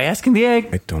could try asking the egg.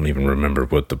 I don't even remember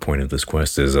what the point of this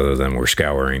quest is other than we're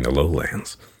scouring the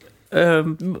lowlands.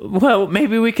 Well,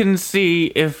 maybe we can see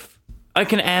if I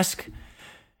can ask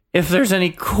if there's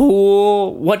any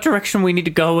what direction we need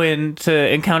to go in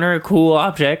to encounter a cool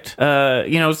object.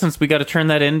 Since we got to turn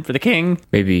that in for the king.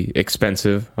 Maybe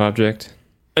expensive object.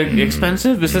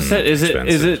 Expensive? Is this it? Is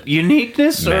it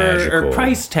uniqueness or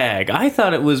price tag? I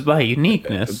thought it was by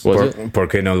uniqueness. ¿Por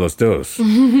qué no los dos?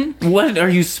 What are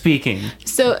you speaking?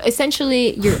 So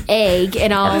essentially, your egg,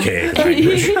 and I'll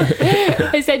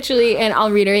essentially, and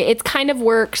I'll reiterate, it kind of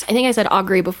works. I think I said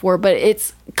augury before, but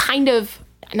it's kind of,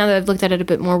 now that I've looked at it a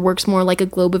bit more, works more like a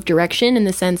globe of direction in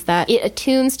the sense that it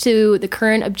attunes to the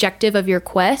current objective of your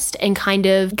quest and kind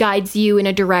of guides you in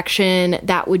a direction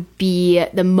that would be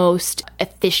the most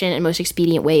efficient and most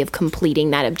expedient way of completing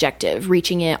that objective,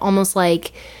 reaching it almost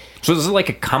like... So is it like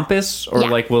a compass? Or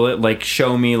Yeah. will it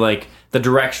show me the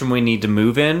direction we need to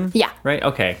move in? Yeah. Right?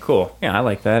 Okay, cool. Yeah, I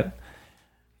like that.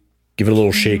 Give it a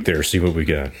little shake there, see what we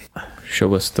got.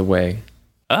 Show us the way.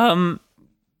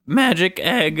 Magic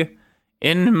egg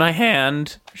in my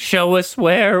hand, show us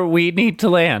where we need to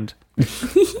land.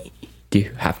 Do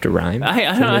you have to rhyme?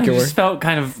 I just felt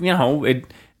kind of,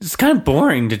 it's kind of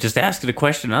boring to just ask it a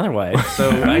question otherwise.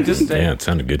 So I just... Yeah, it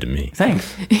sounded good to me.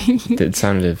 Thanks. It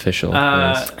sounded official.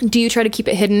 Nice. Do you try to keep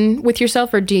it hidden with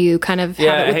yourself, or do you kind of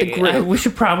have it with the group? We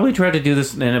should probably try to do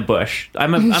this in a bush.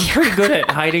 I'm pretty good at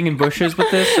hiding in bushes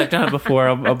with this. I've done it before.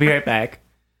 I'll be right back.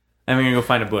 I'm going to go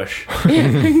find a bush.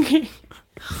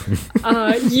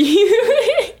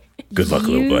 Good luck,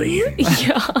 little buddy.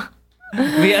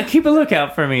 Yeah, keep a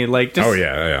lookout for me.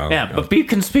 Yeah. But be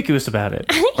conspicuous about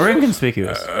it, or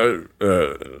inconspicuous.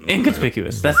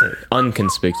 Inconspicuous. That's it.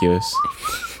 Unconspicuous.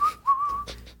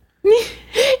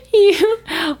 You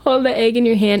hold the egg in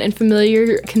your hand, and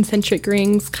familiar concentric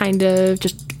rings kind of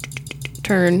just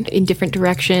turn in different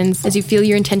directions. As you feel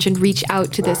your intention reach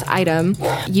out to this item,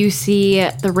 you see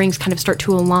the rings kind of start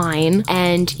to align,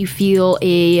 and you feel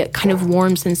a kind of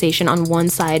warm sensation on one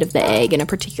side of the egg in a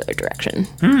particular direction.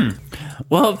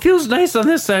 Well, it feels nice on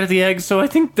this side of the egg, so I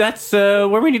think that's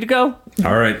where we need to go.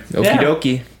 All right. Okie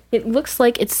dokie. It looks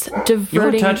like it's diverting. You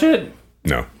want to touch it?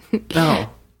 No. No.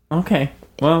 Okay.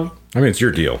 Well, I mean, it's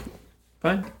your deal.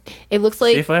 fine. It looks See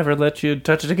like if I ever let you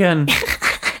touch it again.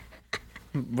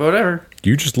 Whatever.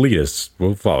 You just lead us.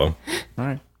 We'll follow. All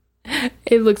right.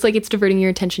 it's diverting your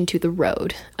attention to the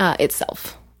road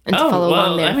itself, and to follow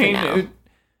along there for now.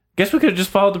 Guess we could have just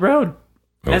followed the road.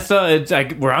 Oh. That's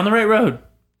we're on the right road.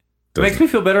 It makes me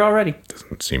feel better already.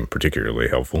 Doesn't seem particularly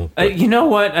helpful. You know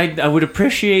what? I would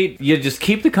appreciate you just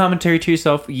keep the commentary to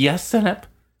yourself. Yes, Senep.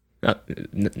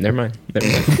 Never mind.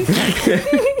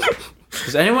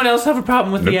 Does anyone else have a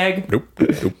problem with the egg? Nope.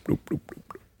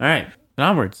 All right,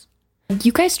 onwards.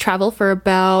 You guys travel for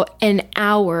about an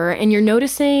hour, and you're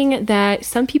noticing that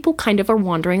some people kind of are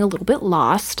wandering a little bit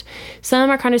lost. Some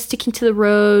are kind of sticking to the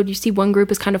road. You see one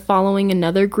group is kind of following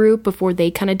another group before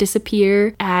they kind of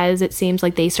disappear, as it seems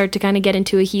like they start to kind of get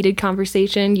into a heated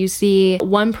conversation. You see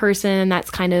one person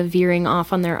that's kind of veering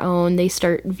off on their own. They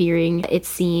start veering, it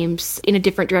seems, in a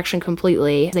different direction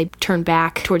completely. They turn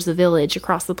back towards the village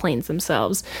across the plains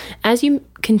themselves. As you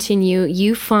continue,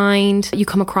 you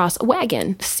come across a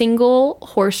wagon, single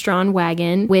horse-drawn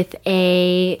wagon with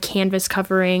a canvas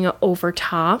covering over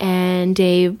top, and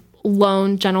a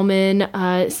lone gentleman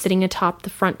sitting atop the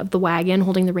front of the wagon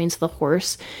holding the reins of the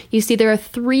horse. You see there are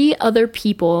 3 other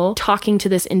people talking to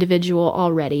this individual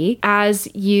already. As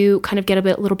you kind of get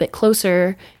little bit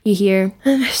closer, you hear,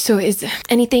 so is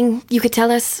anything you could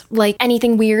tell us, like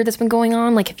anything weird that's been going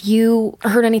on? Like, have you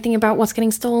heard anything about what's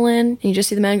getting stolen? And you just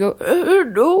see the man go,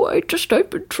 no, I've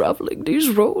been traveling these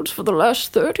roads for the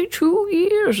last 32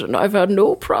 years, and I've had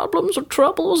no problems or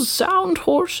troubles. Sound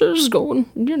horses going,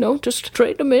 just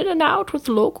trade them in and out with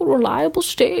local reliable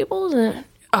stables.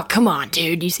 Oh, come on,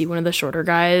 dude. You see one of the shorter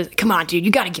guys. Come on, dude.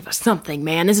 You got to give us something,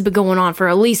 man. This has been going on for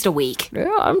at least a week.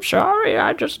 Yeah, I'm sorry.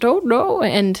 I just don't know.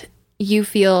 And you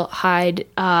feel Hyde,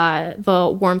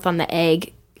 the warmth on the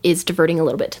egg is diverting a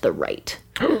little bit to the right,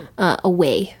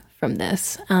 away from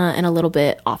this, and a little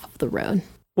bit off of the road.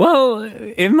 Well,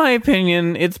 in my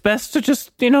opinion, it's best to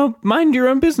just, mind your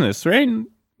own business, right?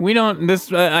 We don't,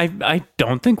 I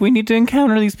don't think we need to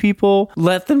encounter these people.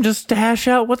 Let them just hash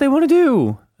out what they want to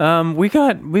do.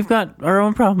 We've got our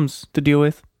own problems to deal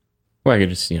with. Well, I could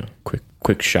just,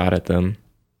 quick shot at them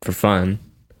for fun.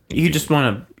 You just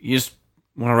want to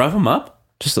rough them up?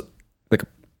 Just like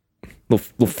a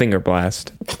little finger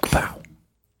blast. Pow.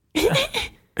 Yeah,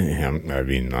 I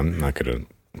mean, I'm not going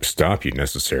to stop you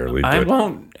necessarily. I but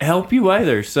won't help you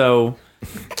either, so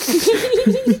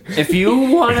if you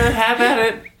want to have at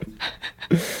it.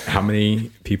 How many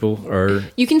people are?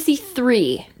 You can see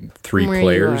 3. 3 where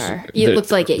players? you are. It looks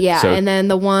like it, yeah. So- and then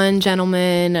the one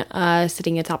gentleman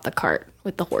sitting atop the cart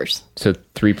with the horse. So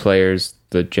 3 players,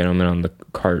 the gentleman on the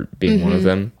cart being one of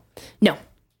them. No.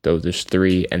 So there's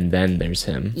 3, and then there's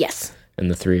him. Yes. And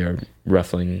the 3 are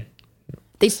ruffling.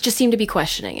 They just seem to be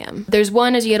questioning him. There's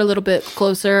one, as you get a little bit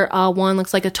closer, one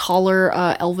looks like a taller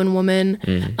elven woman,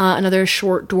 another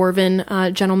short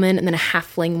dwarven gentleman, and then a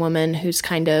halfling woman who's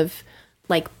kind of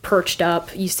like perched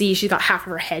up. You see she's got half of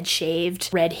her head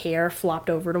shaved, red hair flopped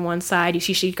over to one side. You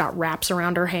see she's got wraps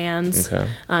around her hands. Okay.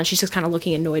 She's just kind of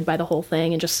looking annoyed by the whole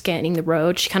thing and just scanning the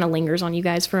road. She kind of lingers on you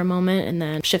guys for a moment and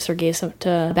then shifts her gaze back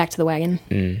to the wagon.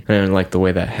 I didn't like the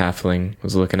way that halfling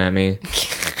was looking at me.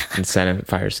 And Senate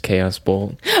fires Chaos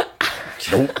Bolt.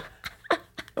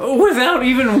 Without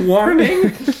even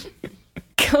warning?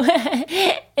 Go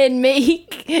ahead and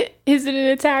make... Is it an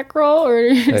attack roll or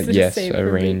is it a Yes, save a for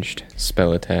me? ranged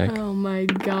spell attack. Oh my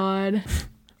god.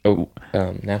 Oh,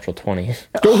 natural 20.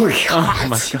 Oh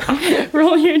my god.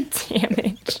 Roll your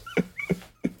damage.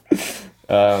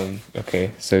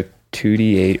 Okay, so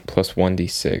 2d8 plus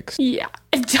 1d6. Yeah.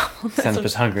 Senep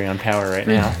is hungry on power right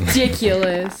now.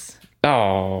 Ridiculous.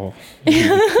 Oh,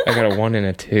 I got a 1 and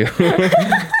a 2.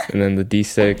 And then the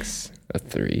d6, a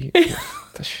 3.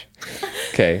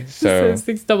 Okay, so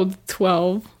 6 doubled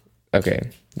 12.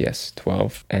 okay, yes,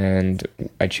 12. And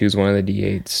I choose one of the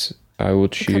d8s. I will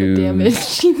choose Kind of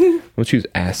damage. We'll choose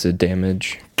acid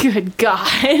damage. Good god.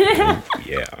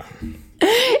 Yeah.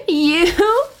 You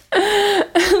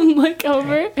look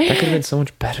over. That could have been so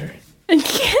much better.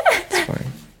 It's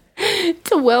fine.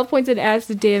 12 points of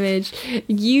acid damage.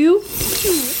 You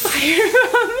fire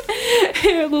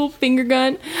a little finger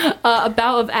gun, a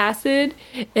bout of acid,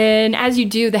 and as you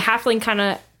do, the halfling kind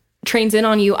of trains in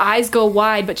on you. Eyes go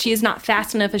wide, but she is not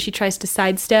fast enough as she tries to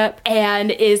sidestep and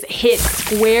is hit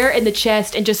square in the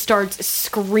chest and just starts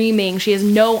screaming. She has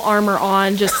no armor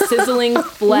on, just sizzling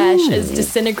flesh is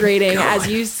disintegrating as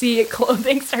you see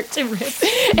clothing start to rip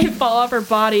and fall off her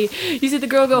body. You see the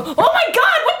girl go, "Oh my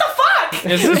god, what the fuck?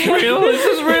 Is this real? Is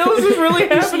this real? Is this really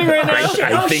happening right now?"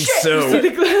 I think so. You see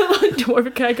the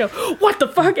dwarf guy go, "What the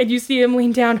fuck?" And you see him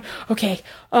lean down. Okay.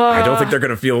 I don't think they're going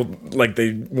to feel like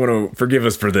they want to forgive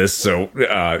us for this, so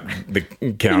the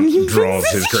Count draws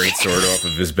his greatsword off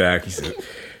of his back. He says,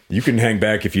 "You can hang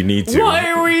back if you need to." Why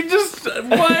are we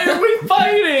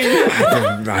fighting?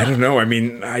 I don't know. I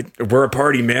mean, we're a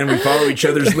party, man. We follow each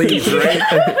other's leads, right?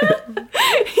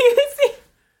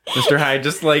 Mr. Hyde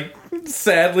just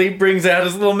sadly brings out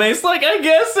his little mace, I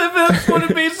guess if that's what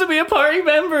it means to be a party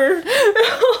member. Go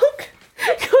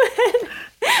ahead.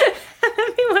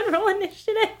 Everyone roll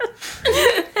initiative.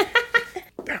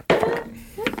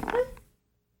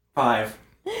 5.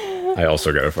 I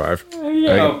also got a 5.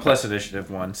 Oh, plus initiative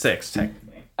 1. 6,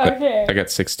 technically. Okay. I got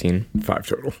 16. 5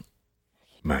 total.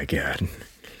 My God.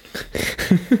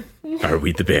 Are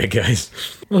we the bad guys?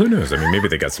 Well, who knows? I mean, maybe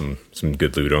they got some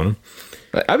good loot on them.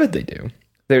 I bet they do.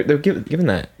 They're giving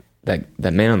that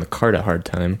man on the cart a hard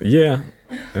time. Yeah.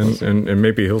 And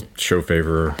maybe he'll show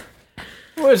favor.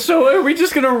 So are we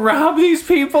just gonna rob these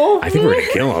people? I think we're going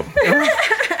to kill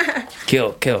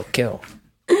him. Kill.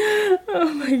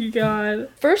 Oh my god.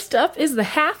 First up is the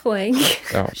halfling.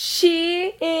 Oh.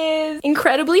 She is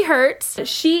incredibly hurt.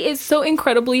 She is so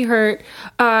incredibly hurt.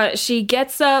 She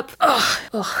gets up.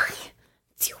 Ugh.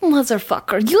 You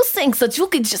motherfucker, you think that you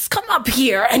could just come up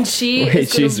here and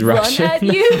she's Russian? Run at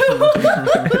you?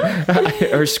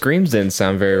 Her screams didn't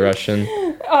sound very Russian.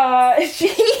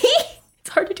 It's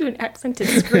hard to do an accented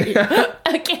scream.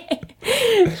 Okay.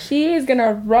 She is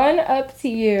gonna run up to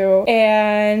you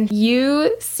and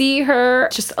you see her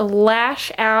just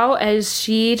lash out as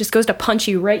she just goes to punch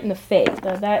you right in the face.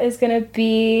 So that is gonna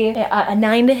be a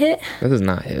 9 to hit. That does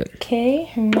not hit. Okay,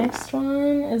 her next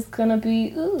one is gonna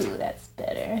be, ooh, that's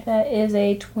better. That is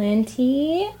a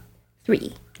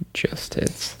 23. Just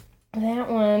hits. That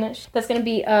one, that's going to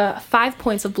be 5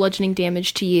 points of bludgeoning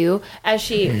damage to you as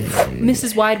she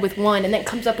misses wide with one and then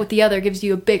comes up with the other, gives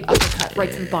you a big uppercut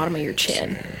right to the bottom of your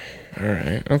chin. All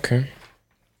right, okay.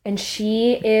 And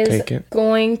she is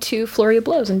going to flurry of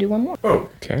blows and do one more. Oh.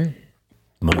 Okay.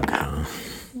 Monk, huh?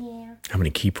 Yeah. How many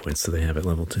key points do they have at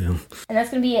level 2? And that's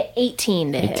going to be an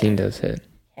 18 to hit. 18 does hit.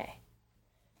 Okay.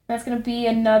 That's going to be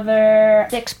another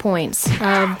 6 points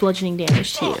of bludgeoning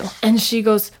damage to you. And she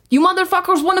goes, "You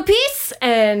motherfuckers want a piece?"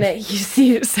 And you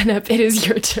see, Senep, it is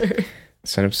your turn.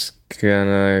 Senep's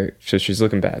gonna... She's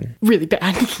looking bad. Really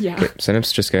bad, yeah. Okay,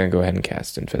 Senep's just gonna go ahead and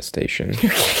cast Infestation.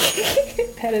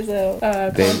 That is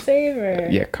a con save, or?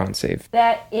 Yeah, con save.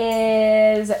 That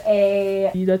is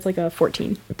that's like a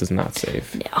 14. It does not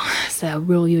save. No, so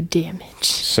roll your damage.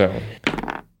 So,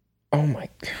 oh my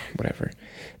god, whatever.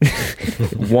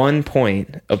 1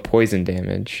 point of poison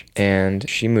damage, and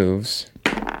she moves,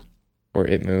 or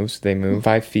it moves, they move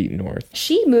 5 feet north.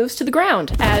 She moves to the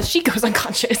ground as she goes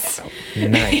unconscious.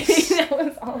 Nice. That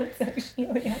was all it took. She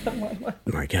only had the one left.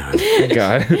 My God.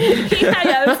 God.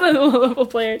 yeah, that's the low-level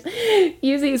players.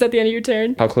 Usually it's at the end of your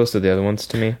turn. How close are the other ones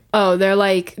to me? Oh,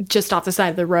 they're just off the side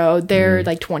of the road. They're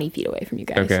 20 feet away from you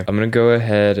guys. Okay. I'm going to go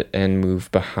ahead and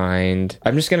move behind.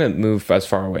 I'm just going to move as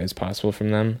far away as possible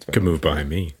from them. Could move behind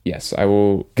me. Yes, I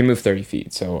can move 30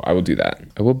 feet, so I will do that.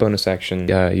 I will bonus action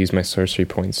use my sorcery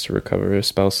points to recover a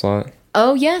spell slot.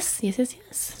 Oh, yes.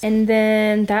 And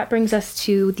then that brings us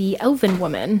to the elven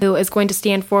woman who is going to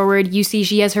stand forward. You see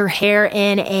she has her hair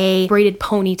in a braided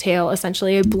ponytail,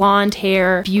 essentially a blonde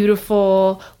hair,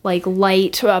 beautiful,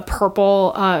 light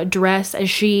purple dress. As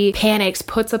she panics,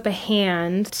 puts up a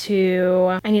hand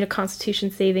to... I need a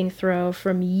constitution saving throw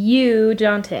from you,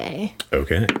 Dante.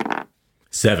 Okay.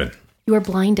 7. You are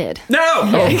blinded. No!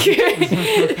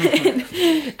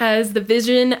 As the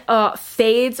vision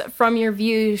fades from your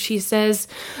view, she says,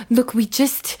 "Look, we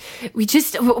just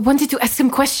wanted to ask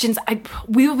some questions.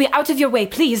 We will be out of your way.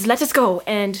 Please, let us go."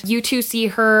 And you two see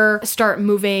her start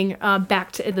moving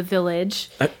back to the village.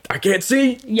 I can't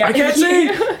see. Yeah. I can't see.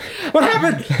 What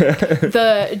happened?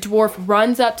 The dwarf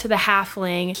runs up to the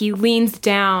halfling. He leans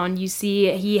down. You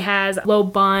see he has a low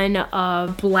bun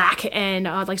of black and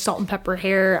salt and pepper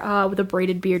hair with a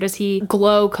braided beard. As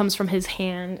glow comes from his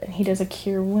hand, and he does a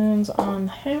cure wounds on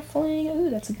the halfling. Ooh,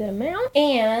 that's a good amount.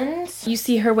 And you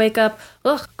see her wake up.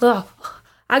 Ugh,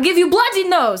 I'll give you bloody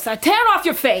nose. I tear off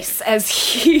your face. As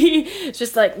he's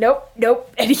just like, nope.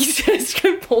 And he's just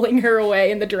pulling her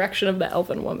away in the direction of the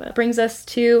elven woman. Brings us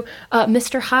to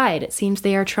Mr. Hyde. It seems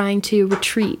they are trying to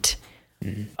retreat.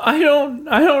 I don't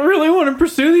really want to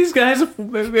pursue these guys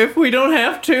if we don't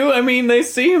have to. I mean, they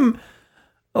seem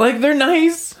like they're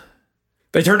nice.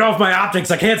 They turned off my optics.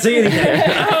 I can't see anything.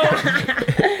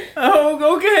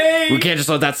 Oh, okay. We can't just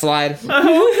let that slide.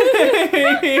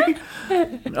 Okay.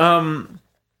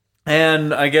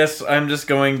 And I guess I'm just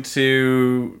going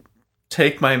to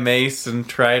take my mace and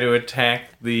try to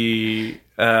attack the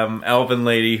elven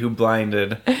lady who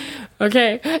blinded.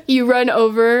 Okay, you run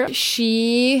over.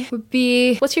 She would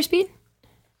be... What's your speed?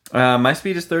 My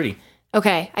speed is 30.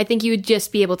 Okay, I think you would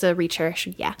just be able to reach her.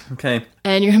 Yeah. Okay.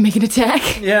 And you're gonna make an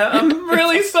attack. Yeah, I'm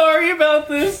really sorry about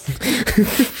this.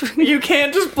 You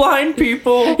can't just blind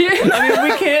people. I mean,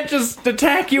 we can't just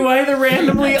attack you either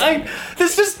randomly.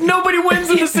 This just, nobody wins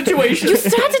in this situation. You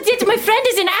started it. My friend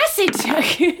is an acid.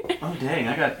 Oh, dang,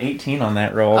 I got 18 on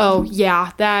that roll. Oh,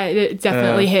 yeah, that it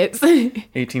definitely hits.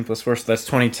 18 plus 4, so that's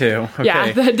 22. Okay.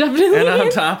 Yeah, that definitely And on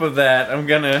hits. top of that, I'm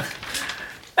gonna...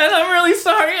 And I'm really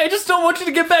sorry. I just don't want you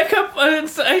to get back up.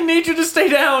 I need you to stay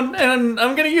down. And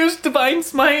I'm going to use Divine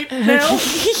Smite now.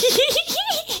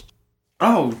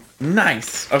 Oh,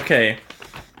 nice. Okay.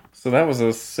 So that was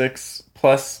a 6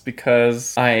 plus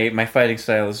because my fighting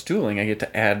style is dueling. I get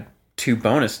to add 2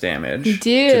 bonus damage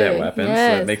to that weapon. So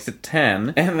that makes it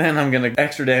 10. And then I'm going to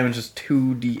extra damage is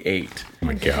 2d8. Oh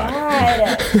my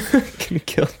god. Gonna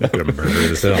kill them. I'm gonna murder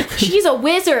this hell. She's a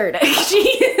wizard.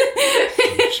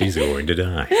 She's going to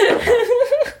die.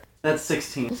 That's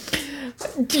 16.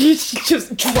 She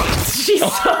just drops.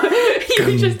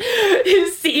 You just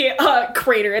see a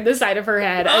crater in the side of her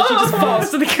head as she just falls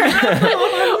to the ground.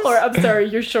 Or I'm sorry,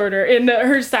 you're shorter. In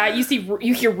her side,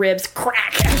 you hear ribs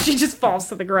crack as she just falls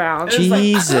to the ground.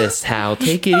 Jesus, Hal,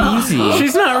 take it easy.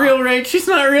 She's not real, right? She's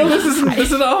not real.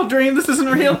 This is all a dream. This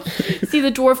isn't real. See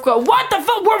the dwarf go, what the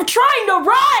fuck? We're trying to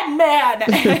run, man!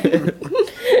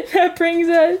 That brings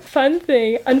a fun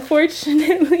thing.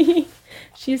 Unfortunately,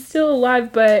 she's still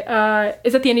alive, but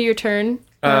is that the end of your turn?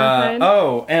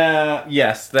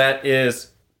 Yes, that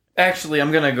is... Actually,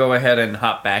 I'm going to go ahead and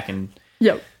hop back and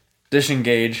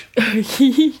disengage.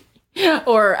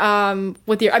 Or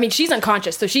with your... I mean, she's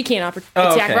unconscious, so she can't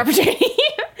attack of opportunity.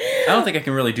 I don't think I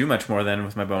can really do much more then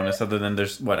with my bonus, other than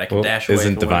I can dash away.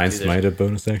 Isn't Divine Smite a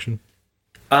bonus action?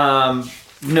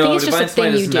 No, it's just Divine a thing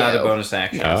Smite is you not do. a bonus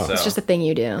action. Oh. So. It's just a thing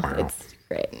you do. Wow. It's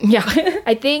great. Yeah.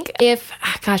 I think I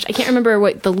can't remember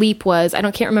what the leap was.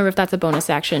 Can't remember if that's a bonus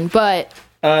action, but...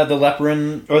 the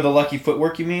leopard or the lucky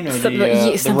footwork, you mean? Or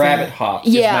the rabbit hop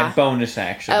is my bonus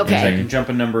action. Okay. I can jump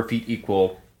a number of feet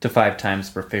equal to 5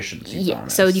 times proficiency. Yeah,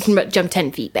 bonus. so you can jump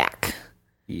 10 feet back.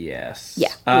 Yes.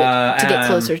 Yeah, to get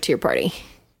closer to your party.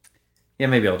 Yeah,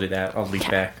 maybe I'll do that. I'll leap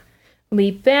back.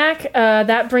 Leap back.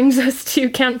 That brings us to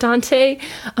Count Dante.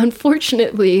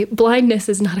 Unfortunately, blindness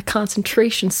is not a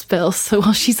concentration spell, so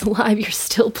while she's alive, you're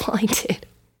still blinded.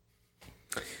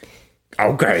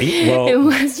 Okay, well... It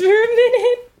was for a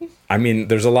minute. I mean,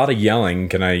 there's a lot of yelling.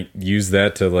 Can I use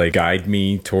that to, guide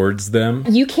me towards them?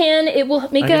 You can. It will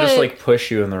make I can just, push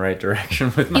you in the right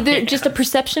direction with my either hands. just a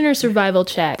perception or survival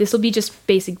check. This will be just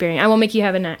basic bearing. I won't make you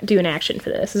do an action for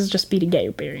this. This is just be to get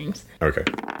your bearings. Okay.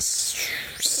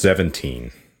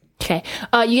 17. Okay.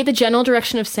 You get the general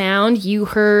direction of sound. You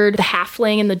heard the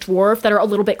halfling and the dwarf that are a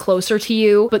little bit closer to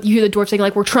you, but you hear the dwarf saying,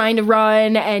 we're trying to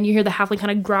run, and you hear the halfling kind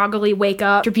of groggily wake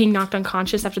up after being knocked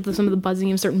unconscious after some of the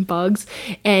buzzing of certain bugs,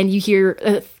 and you hear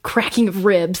a cracking of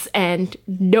ribs and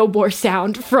no more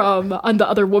sound from the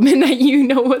other woman that you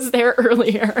know was there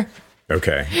earlier.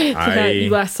 Okay. That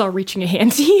you last saw reaching a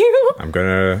hand to you. I'm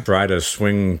gonna try to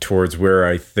swing towards where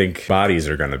I think bodies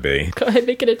are gonna be. Go ahead,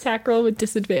 make an attack roll with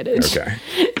disadvantage. Okay.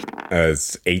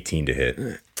 It's 18 to hit.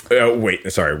 Oh,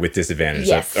 wait. Sorry, with disadvantage.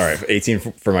 Yes. All right, 18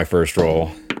 for my first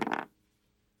roll.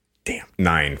 Damn.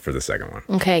 9 for the second one.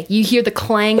 Okay. You hear the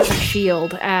clang of a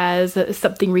shield as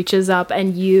something reaches up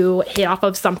and you hit off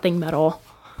of something metal.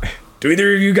 Do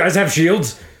either of you guys have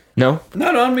shields? No?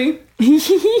 Not on me.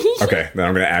 Okay, then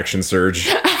I'm gonna action surge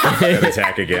and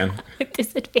attack again. With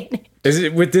disadvantage. Is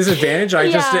it with disadvantage?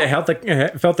 I just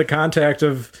felt the contact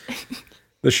of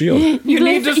the shield. You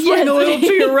need to swing a little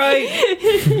to your right.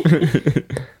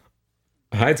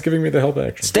 Hyde's giving me the help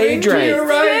action. Stage right. You're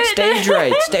right. Stage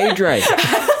right. Stage right.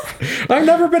 I've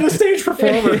never been a stage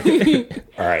performer.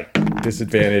 All right,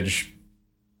 disadvantage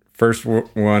First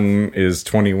one is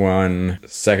 21.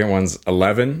 Second one's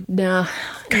 11. No.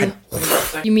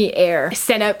 You meet air.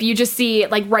 Sent up, you just see,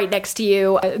 like, right next to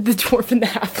you, the dwarf and the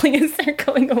halfling as they're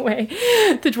going away.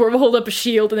 The dwarf will hold up a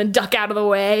shield and then duck out of the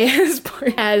way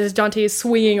as Dante is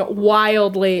swinging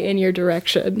wildly in your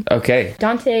direction. Okay.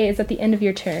 Dante is at the end of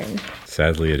your turn.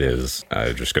 Sadly, it is.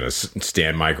 I'm just going to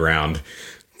stand my ground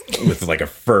with like a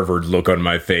fervor look on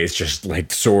my face, just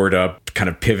like sword up, kind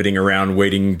of pivoting around,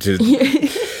 waiting to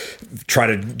try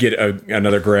to get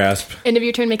another grasp. End of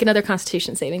your turn, make another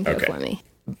constitution saving throw for me.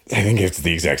 I think it's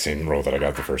the exact same roll that I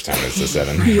got the first time. It's a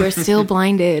 7. You are still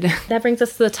blinded. That brings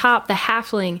us to the top, the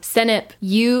halfling. Senip,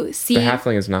 you see... The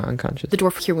halfling is not unconscious. The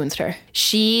dwarf cure wounds her.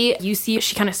 You see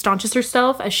she kind of staunches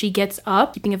herself as she gets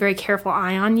up, keeping a very careful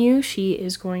eye on you. She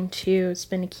is going to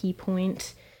spend a key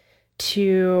point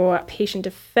to patient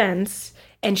defense,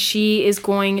 and she is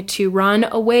going to run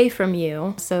away from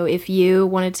you. So if you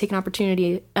wanted to take an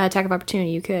attack of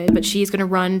opportunity, you could. But she's going to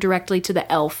run directly to the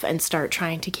elf and start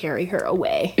trying to carry her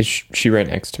away. Is she right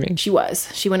next to me? She was.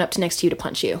 She went up to next to you to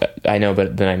punch you. I know,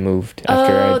 but then I moved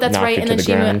after I that's knocked right. her And to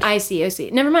then the ground. I see.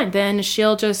 Never mind. Then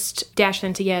she'll just dash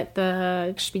in to get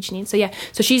the speed she needs. So yeah.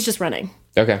 So she's just running.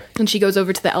 Okay. And she goes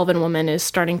over to the elven woman, is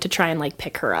starting to try and like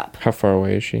pick her up. How far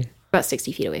away is she? About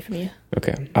 60 feet away from you.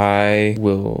 Okay. I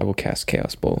will cast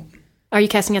Chaos Bolt. Are you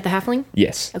casting at the halfling?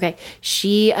 Yes. Okay.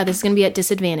 She, this is going to be at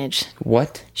disadvantage.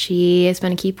 What? She has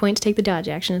spent a key point to take the dodge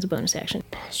action as a bonus action.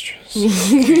 Preposterous.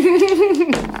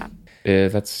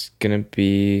 That's going to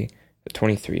be a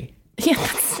 23. Yeah,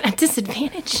 that's a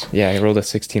disadvantage. Yeah, I rolled a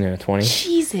 16 and a 20.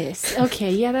 Jesus.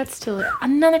 Okay, yeah, that's still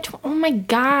another Oh my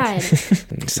god.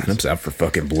 Senip's out for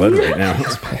fucking blood right now.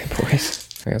 Boys.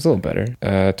 Okay, that's a little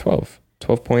better. 12.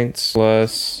 12 points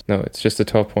plus... No, it's just the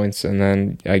 12 points, and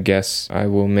then I guess I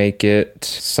will make it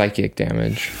psychic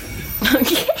damage.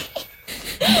 Okay.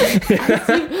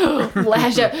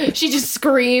 Lash out. She just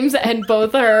screams, and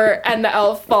both her and the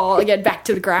elf fall again back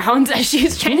to the ground as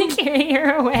she's trying to carry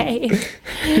her away.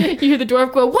 You hear the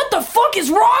dwarf go, "What the fuck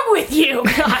is wrong with you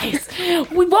guys?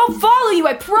 We won't follow you,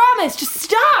 I promise. Just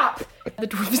stop." The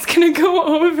dwarf is gonna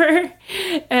go over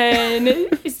and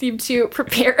seem to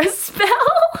prepare a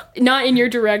spell. Not in your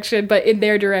direction, but in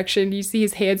their direction. You see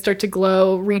his hands start to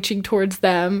glow, reaching towards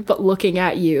them, but looking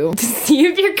at you to see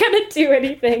if you're gonna do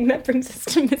anything. That brings us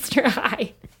to Mr.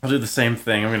 High. I'll do the same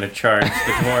thing. I'm gonna charge the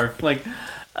dwarf. Like,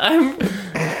 I'm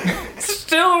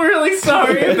still really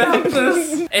sorry about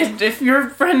this. If your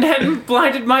friend hadn't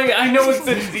blinded I know it's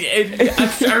I'm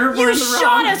sure we're in the wrong.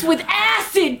 Shot us with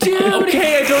acid, dude!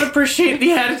 Okay, I don't appreciate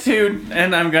the attitude.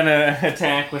 And I'm gonna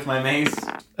attack with my mace.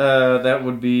 That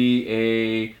would be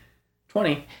a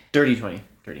 20. Dirty 20.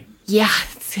 Dirty. Yeah,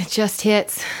 it just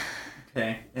hits.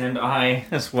 Okay. And I,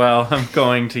 as well, I'm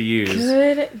going to use...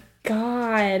 Good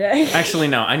God. Actually,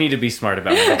 no. I need to be smart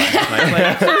about my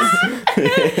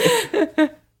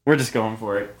plans. We're just going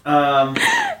for it.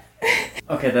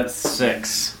 Okay, that's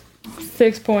 6.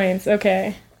 6 points,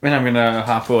 okay. And I'm gonna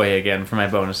hop away again for my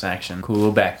bonus action.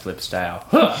 Cool backflip style.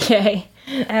 Okay.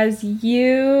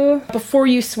 Before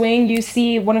you swing, you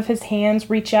see one of his hands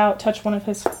reach out, touch one of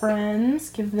his friends,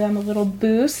 give them a little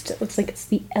boost. It looks like it's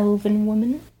the elven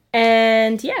woman.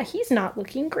 And yeah, he's not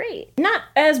looking great. Not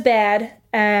as bad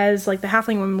as like the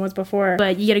halfling woman was before,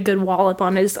 but you get a good wallop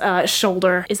on his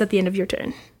shoulder. Is at the end of your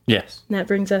turn. Yes. And that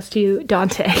brings us to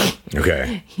Dante.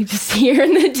 Okay. You just hear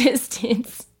in the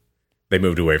distance. They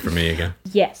moved away from me again?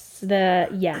 Yes. The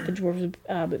dwarves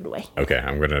moved away. Okay,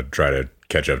 I'm going to try to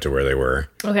catch up to where they were.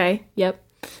 Okay, yep.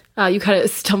 You kind of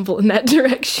stumble in that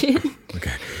direction.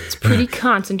 Okay. It's pretty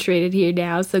concentrated here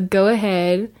now, so go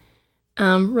ahead.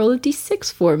 Roll a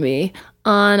d6 for me.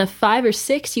 On a 5 or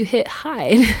 6, you hit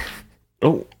hide.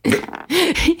 Oh.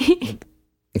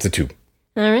 It's a 2.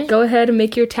 All right. Go ahead and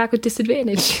make your attack with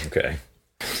disadvantage. Okay.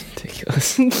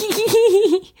 Ridiculous.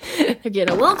 They're getting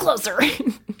a little closer.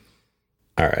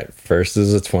 All right. First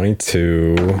is a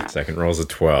 22. Second roll is a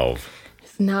 12.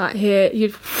 It's not hit.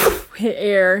 You hit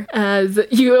air as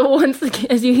you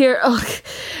hear. Oh,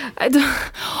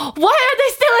 why are they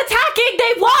still attacking?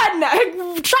 They won.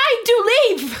 I'm trying to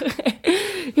leave.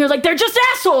 You're like, they're just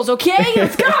assholes. Okay,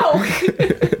 let's go.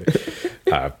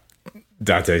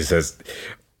 Dante says,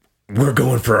 "We're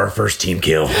going for our first team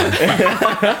kill."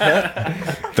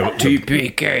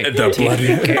 TPK.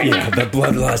 The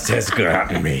bloodlust has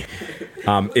gotten me.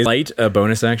 Is light a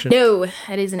bonus action? No,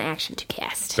 that is an action to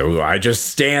cast. So I just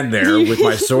stand there with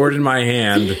my sword in my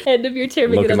hand, End of your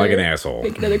turn. looking like an asshole.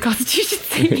 Make another Constitution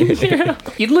saving throw.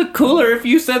 You'd look cooler if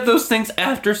you said those things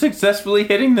after successfully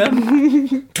hitting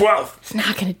them. 12. It's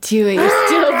not gonna do it. You're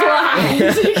still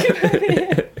blind.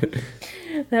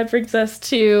 that brings us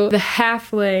to the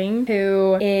halfling,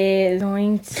 who is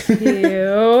going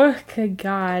to... Good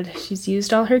God, she's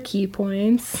used all her key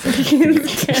points. She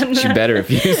better have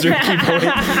used her key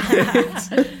points.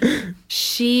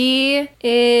 She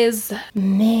is...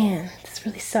 Man, this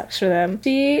really sucks for them.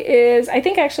 She is... I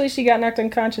think actually she got knocked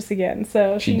unconscious again,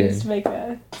 so she needs did. to make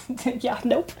a... Yeah,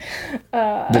 nope.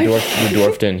 The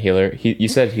dwarf didn't heal her. You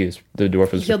said the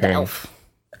dwarf was Healed the preparing. elf.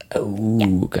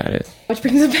 Oh, got it. Which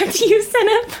brings us back to you,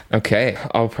 Senep. Okay,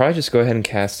 I'll probably just go ahead and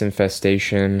cast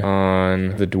Infestation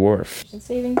on the dwarf.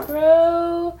 Saving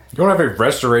throw. You don't have a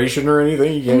restoration or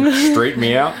anything? You can straighten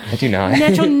me out? I do not.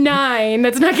 Natural 9.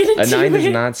 That's not going to A do 9 it. does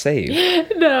not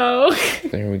save. No.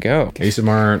 There we go.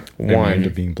 ASMR One. immune to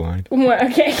being blind.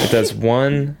 Okay. It does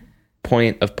 1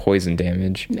 point of poison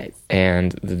damage. Nice.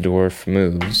 And the dwarf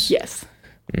moves Yes.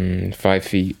 5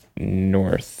 feet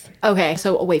north. Okay,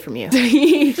 so away from you.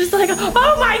 He's just like,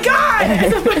 oh my God!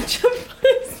 As a bunch of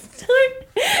start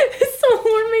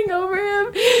swarming over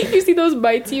him. You see those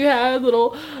bites you had,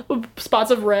 little spots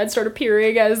of red start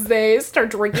appearing as they start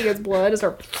drinking his blood and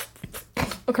start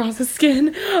across his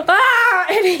skin. Ah!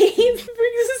 And he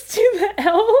brings us to the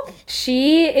elf.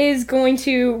 She is going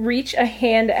to reach a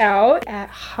hand out at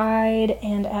Hyde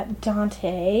and at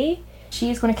Dante. She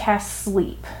is going to cast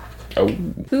Sleep. Oh.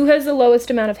 Who has the lowest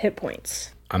amount of hit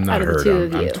points? I'm not Out of the hurt. two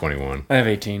of I'm you. 21. I have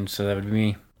 18, so that would be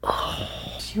me.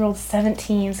 She rolled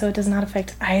 17, so it does not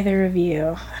affect either of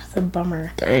you. That's a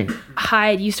bummer. Dang.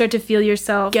 Hyde, you start to feel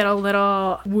yourself get a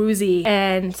little woozy,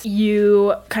 and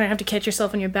you kind of have to catch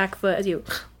yourself on your back foot as you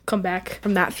come back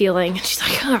from that feeling. And she's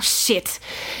like, oh, shit.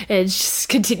 And she just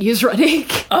continues running.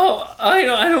 Oh, I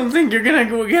don't think you're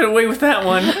gonna get away with that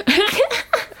one.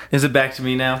 Is it back to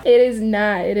me now? It is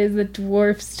not. It is the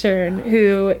dwarf's turn,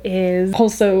 who is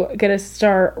also going to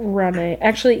start running.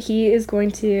 Actually, he is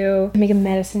going to make a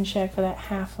medicine check for that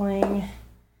halfling.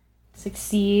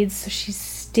 Succeeds, so she's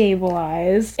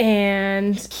stabilized.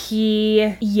 And he,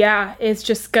 is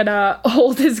just gonna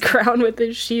hold his ground with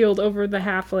his shield over the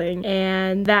halfling.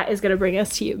 And that is gonna bring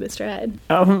us to you, Mr. Ed.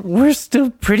 We're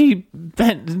still pretty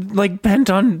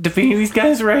bent on defeating these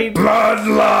guys, right?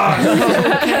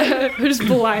 Bloodlust! We're just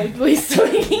blindly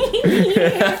swinging.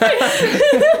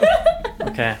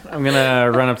 Okay, I'm gonna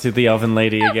run up to the elven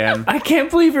lady again. I can't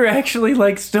believe you're actually,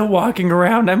 still walking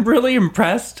around. I'm really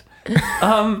impressed.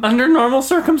 Under normal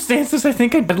circumstances, I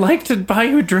think I'd like to buy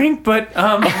you a drink, but,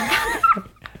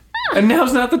 and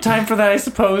now's not the time for that, I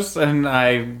suppose. And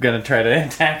I'm gonna try to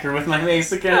attack her with my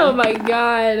mace again. Oh my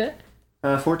God.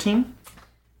 14?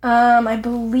 I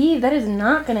believe that is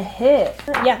not gonna hit.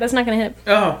 Yeah, that's not gonna hit.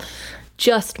 Oh.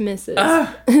 Just misses.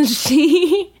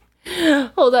 She...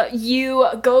 Hold up. You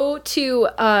go to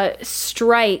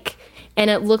strike, and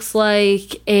it looks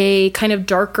like a kind of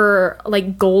darker,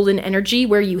 golden energy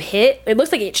where you hit. It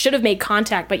looks like it should have made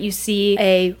contact, but you see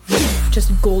a just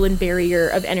golden barrier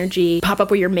of energy pop up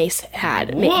where your mace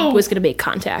was going to make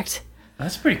contact.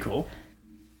 That's pretty cool.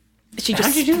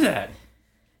 How'd you do that?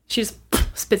 She just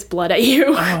spits blood at you.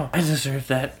 Oh, I deserve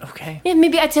that. Okay. Yeah,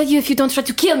 maybe I tell you if you don't try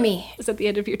to kill me. Is at the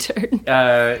end of your turn.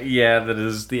 Yeah, that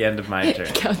is the end of my turn.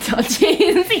 Count Dante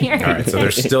is here. All right, so they're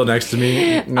still next to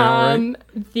me now, right?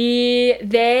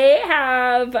 They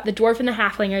have the dwarf and the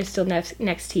halfling are still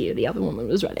next to you. The other woman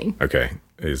was running. Okay.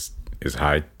 Is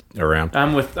Hyde around?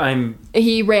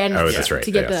 He ran Oh, that's right.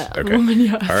 to get yes. the Okay. woman.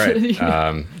 Yeah. All right.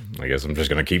 I guess I'm just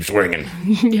going to keep swinging.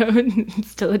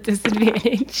 Still at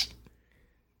disadvantage.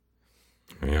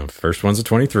 Yeah, first one's a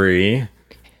 23.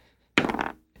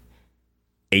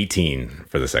 18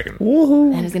 for the second.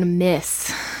 Woohoo. And is going to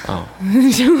miss. Oh.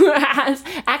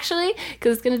 Actually,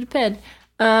 because it's going to depend.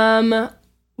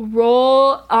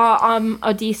 Roll on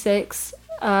a d6.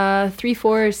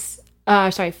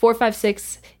 4, 5,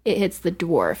 6. It hits the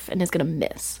dwarf and is going to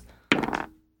miss.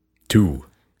 2.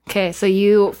 Okay, so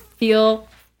you feel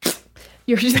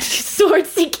your sword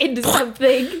sink into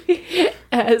something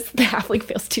as the halfling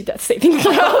fails 2 death saving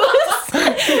throws.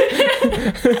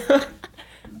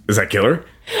 Does that kill her?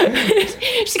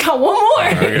 She's got one more.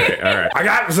 Okay, all right. I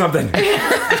got something.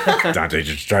 Dante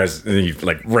just tries, and he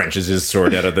wrenches his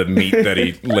sword out of the meat that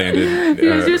he landed.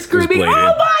 He's just screaming,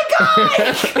 oh my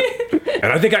God!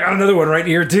 And I think I got another one right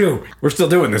here, too. We're still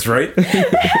doing this, right?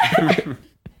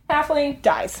 Halfling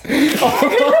dies.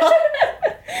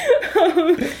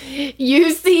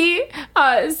 You see,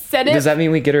 Senate. Does that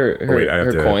mean we get her Wait, I have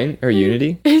her to- coin, her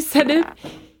unity? Senate.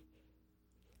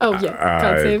 Oh, yeah.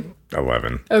 Con save.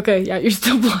 11. Okay, yeah, you're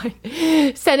still blind.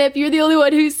 Senep, you're the only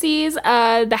one who sees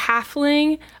the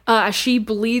halfling as she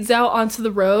bleeds out onto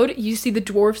the road. You see the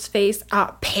dwarf's face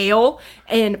pale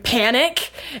and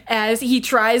panic as he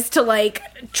tries to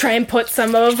try and put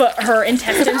some of her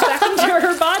intestines back into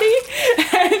her body.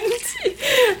 And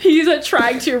he's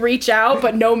trying to reach out,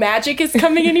 but no magic is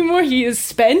coming anymore. He is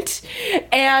spent.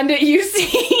 And you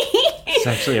see... It's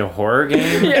actually a horror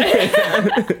game?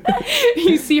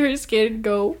 You see her skin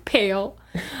go pale.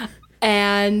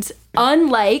 And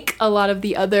unlike a lot of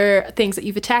the other things that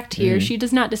you've attacked here, she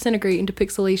does not disintegrate into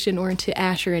pixelation or into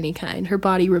ash or any kind. Her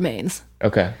body remains.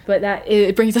 Okay. But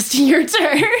it brings us to your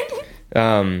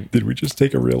turn. Did we just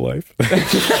take a real life?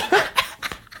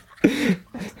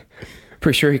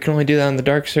 Pretty sure he can only do that on the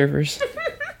dark servers.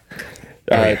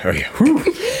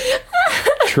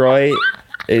 Troy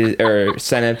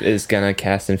Senep is gonna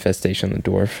cast Infestation on the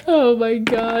dwarf Oh my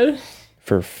god.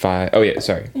 for 5. Oh yeah,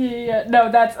 sorry. Yeah,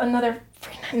 no, that's another...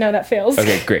 No, that fails.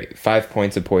 Okay, great. 5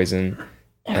 points of poison,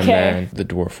 and then the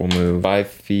dwarf will move 5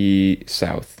 feet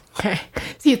south. Okay.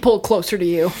 So he's pulled closer to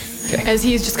you as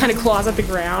he's just kind of claws at the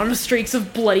ground, streaks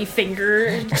of bloody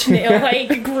finger nail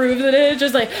grooves in it,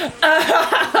 just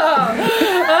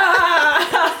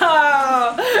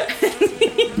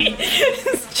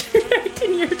straight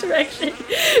in your direction.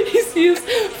 You see his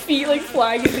feet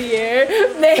flying in the air.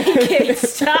 Make it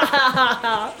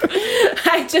stop.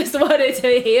 I just wanted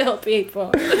to heal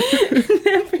people.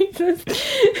 That brings us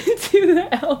to the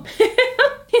elf.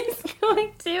 He's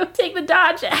going to take the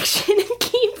dodge action and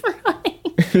keep running.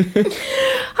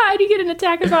 Hyde, you get an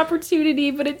attack of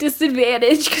opportunity, but at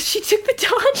disadvantage because she took the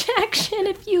dodge action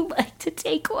if you like to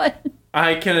take one.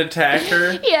 I can attack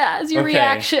her? Yeah, as your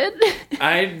reaction.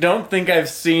 I don't think I've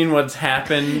seen what's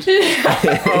happened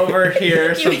over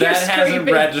here, so that hasn't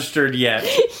registered yet.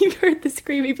 You've heard the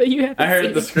screaming, but you haven't I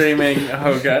heard the screaming.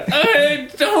 Oh, God. I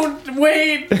don't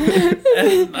wait.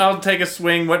 And I'll take a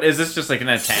swing. What is this, just like an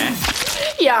attack?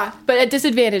 Yeah, but at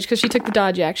disadvantage because she took the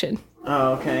dodge action.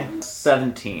 Oh, okay.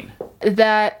 17.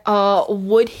 That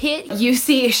would hit. You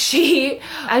see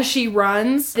as she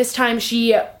runs, this time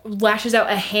she lashes out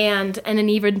a hand and an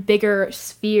even bigger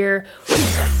sphere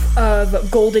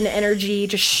of golden energy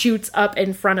just shoots up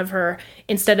in front of her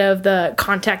instead of the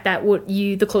contact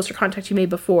the closer contact you made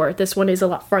before. This one is a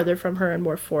lot farther from her and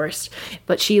more forced,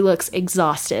 but she looks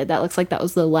exhausted. That looks like that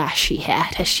was the last she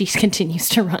had as she continues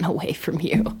to run away from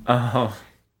you. Oh.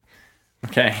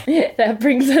 Okay. That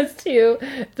brings us to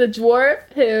the dwarf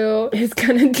who is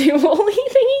gonna do only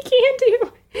thing he can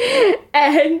do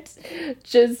and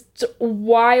just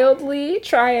wildly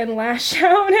try and lash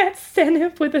out at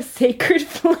Senep with a sacred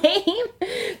flame.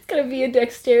 It's gonna be a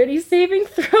dexterity saving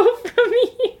throw from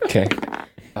you. Okay.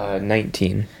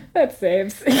 19. That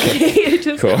saves.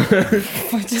 Just, Cool.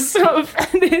 just sort of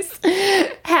this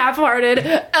half-hearted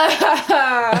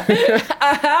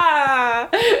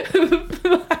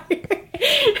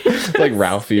Like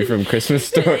Ralphie from Christmas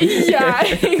Story. Yeah,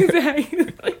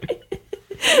 exactly.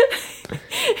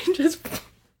 Just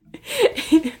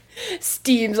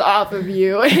steams off of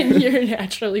you and your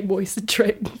naturally moist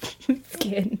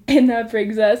skin. And that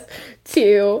brings us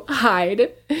to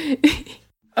Hyde.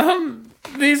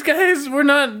 These guys, we're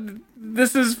not...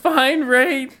 This is fine,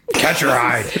 right? Catch your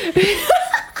eye.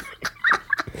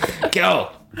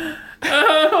 Kill.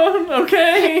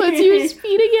 Okay. What's your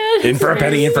speed again? In for a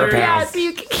penny, in for a Yeah, pound. so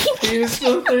you can... He's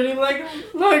still 30,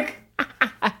 look.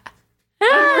 I'm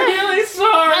really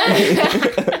sorry.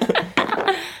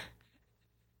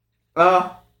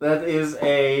 Oh, that is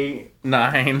a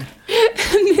 9.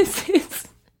 This is...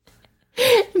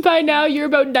 By now, you're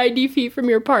about 90 feet from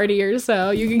your party or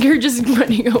so. You're just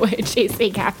running away,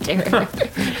 chasing after her.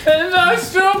 And I'm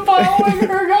still following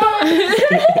her, guys.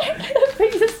 That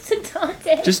brings us to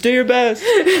Dante. Just do your best.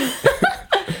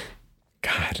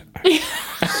 God. I'm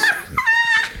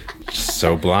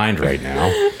so blind right now.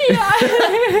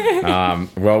 Yeah.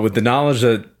 Well, with the knowledge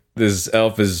that this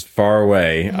elf is far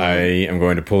away, I am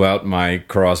going to pull out my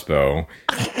crossbow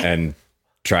and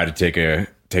try to take a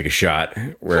shot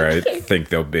where I think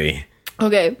they'll be.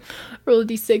 Okay, roll a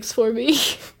d6 for me.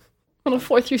 On a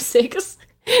 4 through 6.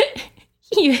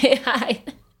 You hit high.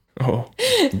 Oh.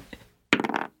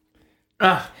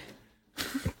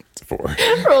 It's 4.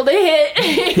 Roll to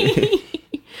hit.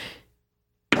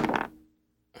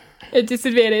 At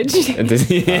disadvantage.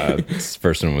 This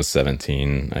first one was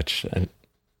 17.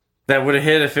 That would have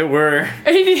hit if it were.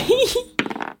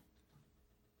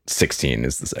 16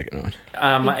 is the second one.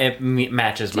 It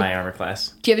matches my armor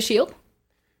class. Do you have a shield?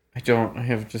 I don't. I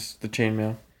have just the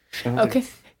chainmail. Okay.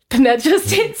 Then that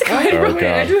just hits. I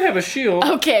God. do have a shield.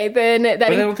 Okay, then that...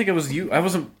 But I don't think it was you. I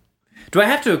wasn't. Do I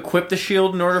have to equip the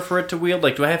shield in order for it to wield?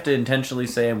 Like, do I have to intentionally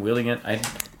say I'm wielding it?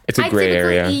 It's a gray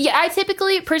area. Yeah, I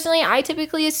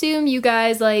typically assume you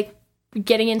guys, like,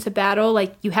 getting into battle,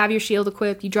 like, you have your shield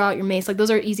equipped, you draw out your mace. Like,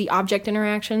 those are easy object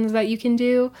interactions that you can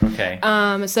do. Okay.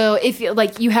 So if,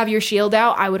 like, you have your shield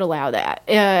out, I would allow that.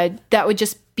 That would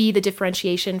just be the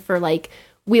differentiation for, like,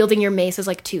 wielding your mace as,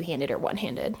 like, two-handed or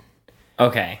one-handed.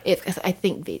 Okay. I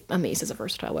think a mace is a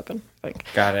versatile weapon. I think.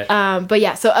 Got it. But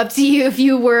yeah, so up to you if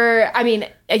you were. I mean,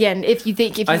 again, if you were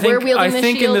wielding the shield. I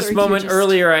think in this moment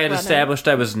earlier, I had running. established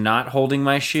I was not holding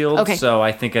my shield. Okay. So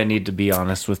I think I need to be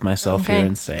honest with myself here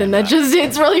and say. Then that just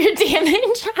it's roll your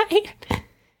damage, right?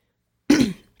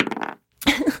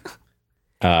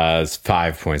 It's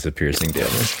 5 points of piercing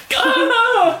damage.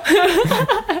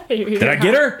 Did I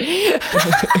get her?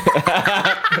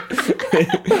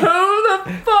 Who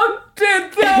the fuck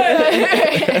did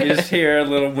that? You just hear a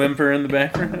little whimper in the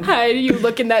background. Hi, you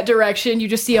look in that direction. You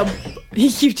just see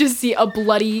a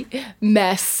bloody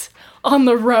mess on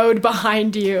the road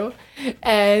behind you,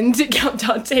 and Count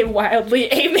Dante wildly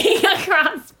aiming a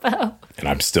crossbow. And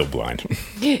I'm still blind.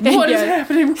 What is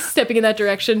happening? Stepping in that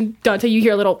direction, Dante, you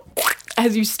hear a little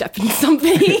as you step in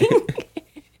something.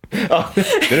 Oh,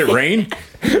 did it rain?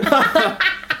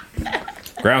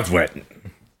 Ground's wet.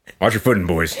 Watch your footing,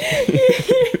 boys.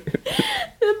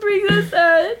 That brings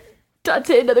us,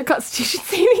 Dante, another Constitution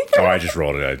saving throw. Oh, I just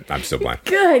rolled it. I'm still blind.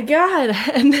 Good God.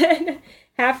 And then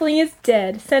Halfling is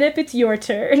dead. Senip, it's your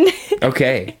turn.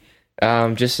 Okay.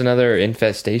 Just another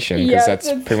infestation, because Yeah, that's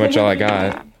pretty much all I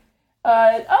got.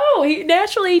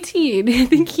 Natural 18. I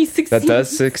think he succeeds. That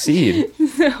does succeed.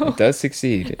 So, It does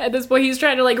succeed. at this point, he's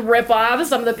trying to, like, rip off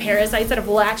some of the parasites that have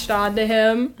latched onto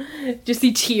him. Just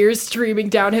see tears streaming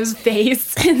down his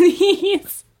face. And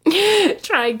he's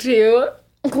trying to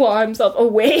claw himself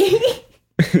away.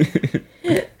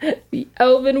 The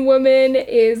elven woman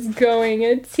is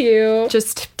going to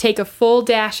just take a full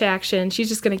dash action. She's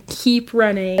just going to keep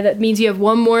running. That means you have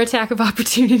one more attack of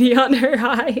opportunity on her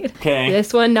hide. Okay.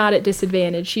 This one not at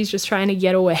disadvantage. She's just trying to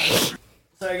get away.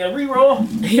 So I gotta re-roll.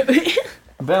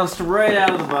 Bounced right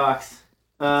out of the box.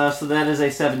 So that is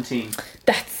a 17.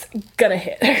 That's gonna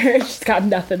hit her. She's got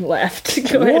nothing left.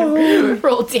 Go ahead and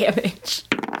roll damage.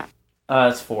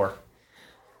 It's 4.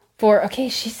 Okay,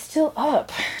 she's still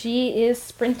up. She is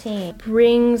sprinting.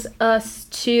 Brings us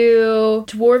to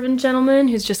Dwarven Gentleman,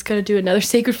 who's just gonna do another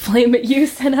Sacred Flame at you,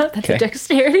 Senna. That's a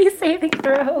dexterity saving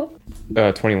throw.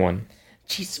 21.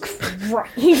 Jesus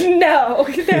Christ. No,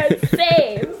 that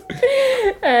saves.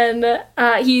 And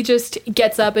he just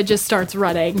gets up and just starts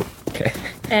running. Okay.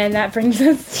 And that brings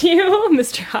us to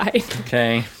Mr. Hyde.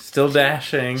 Okay. Still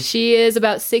dashing. She is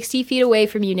about 60 feet away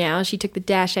from you now. She took the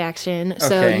dash action.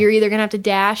 So Okay. you're either going to have to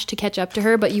dash to catch up to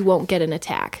her, but you won't get an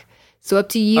attack. So up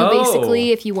to you, Oh.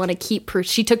 basically, if you want to keep her.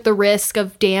 She took the risk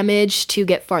of damage to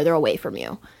get farther away from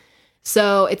you.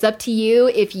 So it's up to you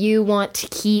if you want to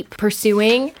keep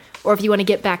pursuing or if you want to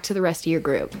get back to the rest of your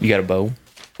group. You got a bow?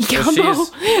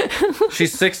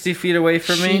 She's 60 feet away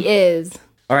from me? She is.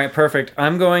 All right, perfect.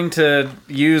 I'm going to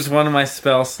use one of my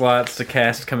spell slots to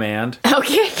cast Command,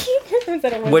 Okay. Is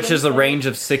that a wisdom which is a save? range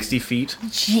of 60 feet.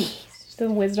 Jeez. Just a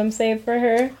wisdom save for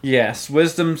her. Yes,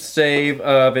 Wisdom save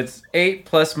of it's 8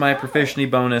 plus my proficiency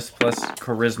bonus plus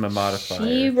Charisma modifier.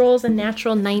 She rolls a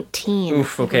natural 19.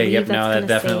 Oof, I okay, believe yep, that's no, that gonna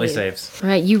definitely save. saves. All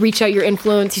right, you reach out your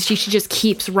influence. She just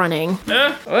keeps running.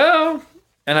 Well,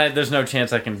 and there's no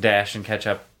chance I can dash and catch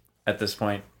up at this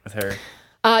point with her.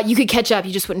 You could catch up.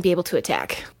 You just wouldn't be able to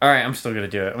attack. All right, I'm still going to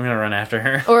do it. I'm going to run after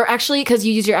her. Or actually, because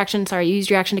you used your action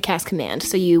to cast command,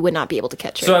 so you would not be able to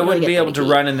catch her. So I You only wouldn't be get able to 30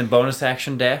 feet. run and then bonus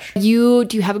action dash? Do you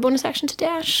have a bonus action to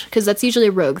dash? Because that's usually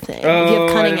a rogue thing. If you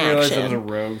have cunning I didn't realize action. that was a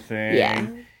rogue thing. Yeah.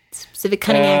 Specific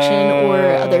cunning action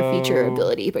or other feature or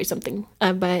ability by something,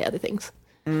 by other things.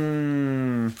 All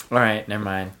right, never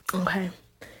mind. Okay.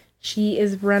 She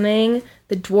is running.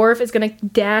 The dwarf is going to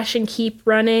dash and keep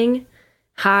running.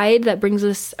 Hide, that brings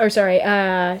us, he was already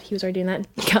doing that.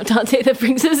 Count Dante, that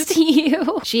brings us to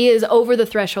you. She is over the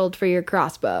threshold for your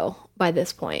crossbow by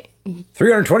this point.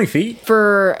 320 feet? You've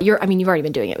already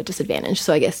been doing it with disadvantage,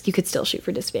 so I guess you could still shoot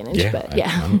for disadvantage, but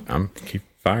yeah. I'm keep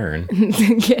firing.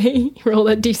 Okay, roll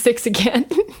that d6 again.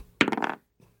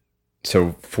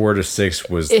 So 4 to 6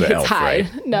 was the It's elf,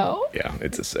 hide. right? No. Yeah,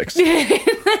 it's a 6.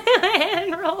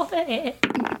 And roll it.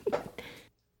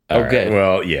 Okay. Right,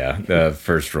 well, yeah. The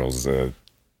first roll's a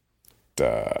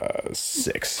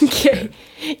 6. Okay.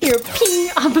 You're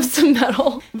peeing off of some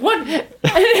metal. What? Go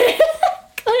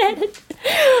ahead.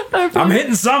 I'm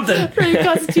hitting something. For your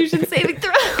Constitution saving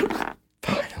throw.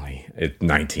 Finally. It's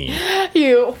 19.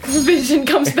 Vision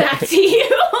comes back to you.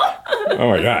 Oh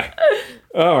my god.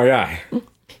 Oh my god.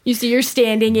 You see, you're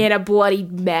standing in a bloody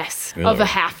mess of a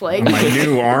halfling. My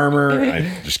new armor. I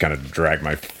just kind of drag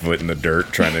my foot in the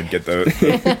dirt, trying to get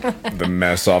the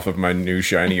mess off of my new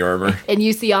shiny armor. And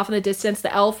you see off in the distance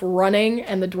the elf running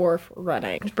and the dwarf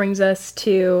running. Which brings us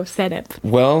to Senip.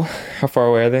 Well, how far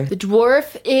away are they? The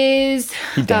dwarf is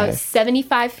about died.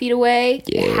 75 feet away.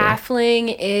 Yeah. The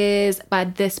halfling is, by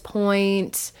this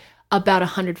point, about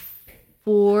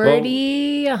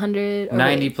 140, 100...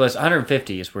 90 plus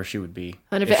 150 is where she would be.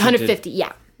 150,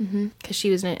 yeah. Because she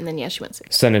was in it, and then, yeah, she went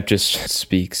 6. Senip just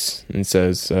speaks and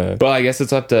says, well, I guess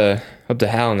it's up to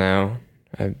Hal now.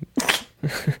 I'm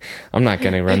not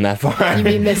going to run that far. You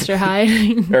mean Mr. Hyde?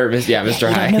 Mr.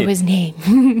 I Hyde. don't know his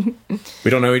name.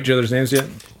 We don't know each other's names yet?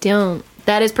 Don't.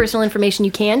 That is personal information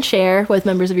you can share with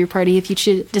members of your party if you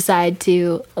should decide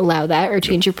to allow that or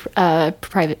change your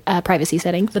privacy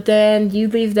settings. But then you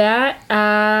leave that.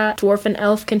 Dwarf and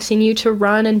elf continue to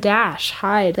run and dash.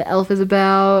 Hide. The elf is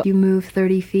about, you move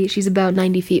 30 feet. She's about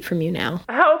 90 feet from you now.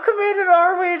 How committed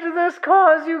are we to this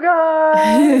cause, you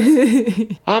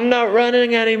guys? I'm not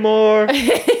running anymore.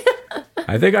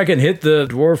 I think I can hit the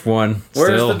dwarf one. Where's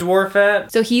still. the dwarf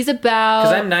at? So he's about...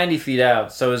 Because I'm 90 feet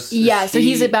out, so is so he-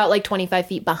 he's about like 25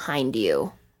 feet behind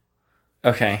you.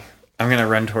 Okay, I'm gonna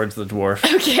run towards the dwarf.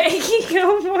 Okay,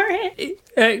 go for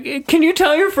it. Can you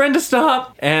tell your friend to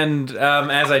stop? And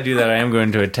as I do that, I am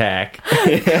going to attack.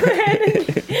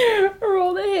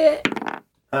 Roll the hit.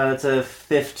 It's a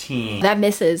 15. That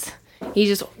misses. He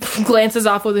just glances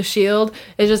off with a shield.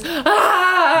 It's just,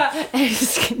 and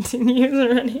just continues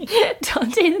running.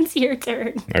 Dante, it's your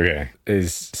turn. Okay.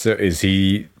 Is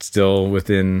he still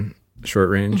within short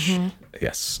range?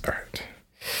 Yes. All right.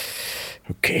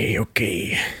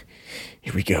 Okay.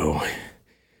 Here we go.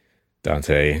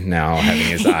 Dante, now having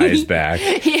his eyes back,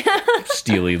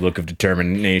 steely look of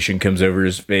determination comes over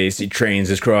his face. He trains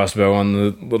his crossbow on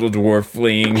the little dwarf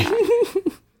fleeing,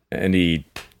 and he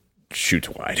shoots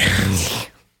wide.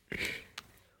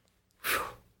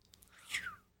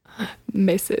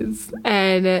 Misses.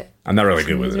 And I'm not really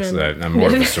good with this. I'm more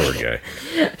of a sword guy.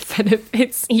 Senip,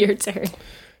 it's your turn.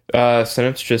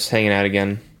 Senip's just hanging out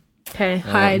again. Okay,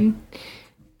 hide.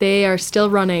 They are still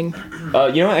running.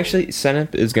 Actually,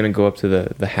 Senip is going to go up to the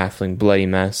halfling bloody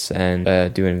mess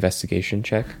and do an investigation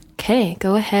check. Okay,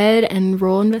 go ahead and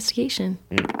roll investigation.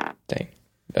 Dang.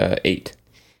 8.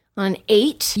 On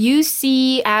 8, you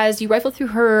see as you rifle through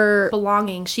her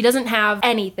belongings, she doesn't have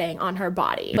anything on her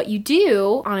body. But you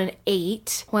do on an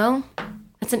 8. Well,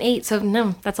 that's an 8, so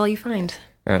no, that's all you find.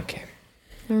 Okay.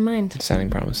 Never mind. Sounding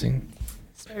promising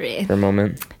Sorry. for a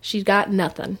moment. She's got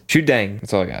nothing. Shoot dang.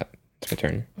 That's all I got. It's my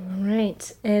turn. All right.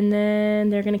 And then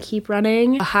they're going to keep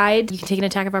running. Hide. You can take an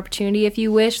attack of opportunity if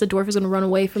you wish. The dwarf is going to run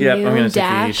away from Yep, you. I'm gonna take the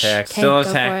Dash. attack. Okay, Still go for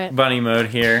attack it. bunny mode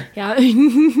here. Yeah.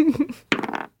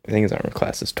 I think his armor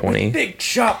class is 20. Big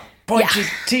shot, punches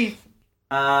teeth.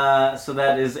 So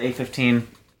that is a 15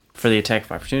 for the attack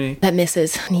of opportunity. That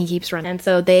misses, and he keeps running. And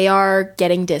so they are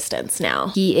getting distance now.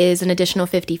 He is an additional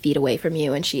 50 feet away from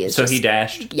you, and she is So just... he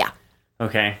dashed. Yeah.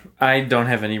 Okay, I don't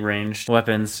have any ranged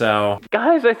weapons, so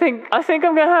guys, I think I'm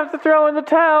gonna have to throw in the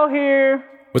towel here.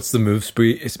 What's the move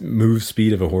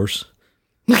speed of a horse?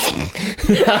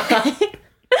 I think...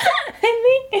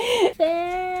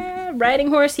 riding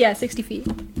horse, 60 feet.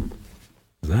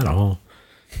 Is that all?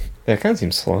 That kind of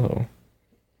seems slow.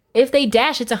 If they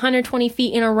dash, it's 120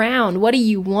 feet in a round. What do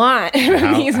you want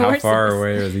from these How horses? far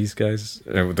away are these guys?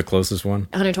 The closest one?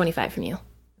 125 from you.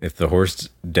 If the horse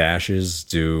dashes,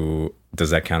 does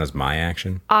that count as my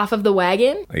action? Off of the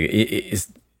wagon? Like,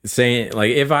 it's saying,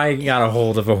 like, if I got a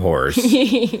hold of a horse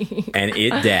and it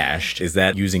dashed, is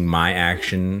that using my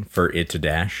action for it to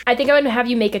dash? I think I would have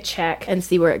you make a check and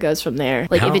see where it goes from there.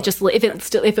 Like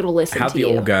if it'll listen How's to the you.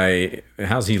 old guy?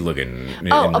 How's he looking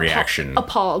in reaction?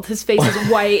 Appalled. His face is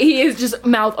white. He is just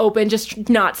mouth open, just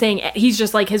not saying. He's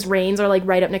just like his reins are like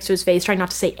right up next to his face, trying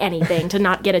not to say anything to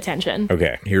not get attention.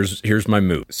 Okay, here's my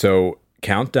move. So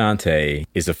Count Dante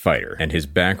is a fighter, and his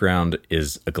background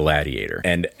is a gladiator.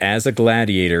 And as a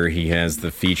gladiator, he has the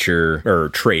feature, or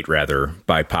trait rather,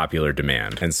 by popular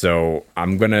demand. And so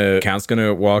Count's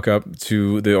gonna walk up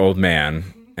to the old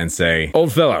man and say,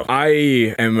 "Old fellow,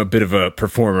 I am a bit of a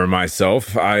performer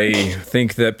myself. I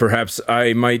think that perhaps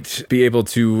I might be able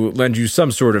to lend you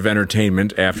some sort of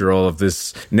entertainment after all of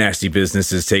this nasty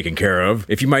business is taken care of.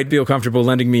 If you might feel comfortable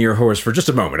lending me your horse for just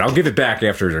a moment, I'll give it back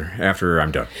after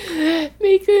I'm done."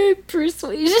 Make a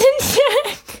persuasion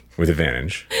check. With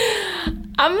advantage.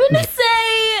 I'm gonna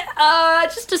say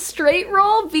just a straight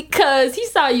roll because he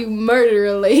saw you murder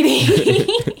a lady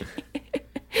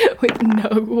with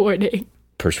no warning.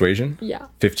 Persuasion? Yeah.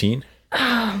 15?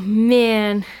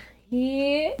 Man,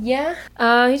 Yeah.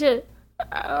 He said,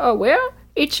 well,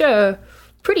 it's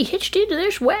pretty hitched into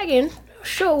this wagon.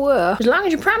 So, as long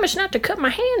as you promise not to cut my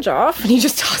hands off. And he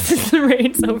just tosses the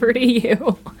reins over to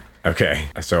you. Okay,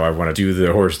 so I want to do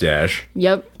the horse dash.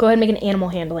 Yep. Go ahead and make an animal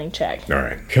handling check. All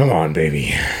right, come on,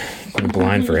 baby. I'm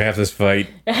blind for half this fight.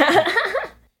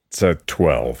 It's a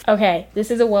 12. Okay, this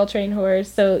is a well-trained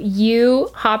horse. So you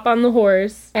hop on the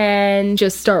horse and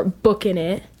just start booking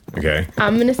it. Okay.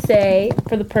 I'm going to say,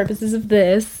 for the purposes of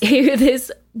this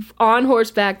on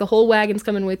horseback, the whole wagon's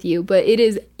coming with you, but it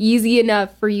is easy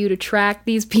enough for you to track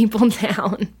these people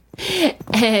down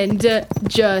and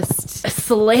just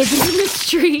slam them in the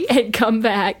street and come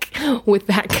back with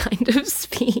that kind of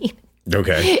speed.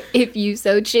 Okay. If you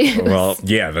so choose. Well,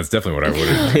 yeah, that's definitely what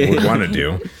I would want to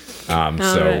do.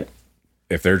 So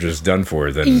if they're just done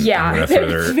for, then Yeah, I'm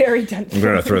they're very done for. I'm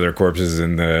going to throw their corpses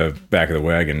in the back of the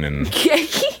wagon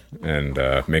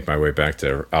and make my way back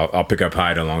to. I'll pick up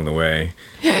Hyde along the way,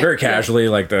 very casually.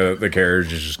 Like the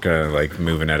carriage is just kind of like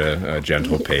moving at a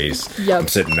gentle pace. Yep. I'm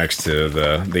sitting next to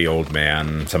the old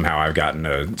man. Somehow I've gotten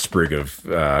a sprig of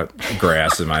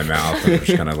grass in my mouth and I'm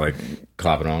just kind of like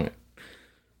clopping on it.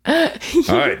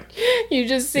 All right, You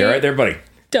just see you all right there, buddy?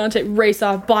 Dante race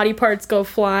off, body parts go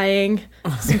flying,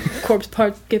 some corpse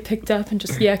parts get picked up, and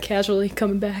just, casually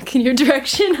coming back in your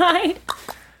direction, Hyde.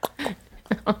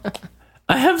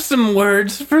 I have some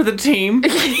words for the team.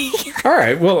 All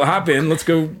right, well, hop in. Let's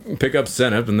go pick up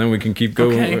Senep, and then we can keep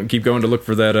going to look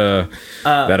for that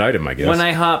that item, I guess. When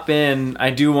I hop in, I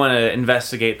do want to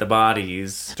investigate the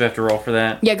bodies. Do I have to roll for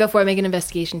that? Yeah, go for it. Make an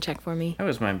investigation check for me. How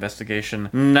was my investigation?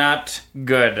 Not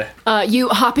good. You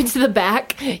hop into the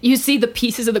back. You see the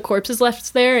pieces of the corpses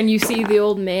left there, and you see the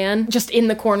old man just in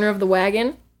the corner of the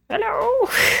wagon. Hello.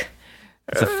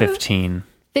 It's a 15.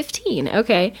 15.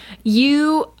 Okay.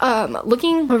 You,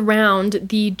 looking around,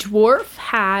 the dwarf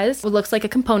has what looks like a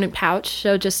component pouch.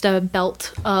 So just a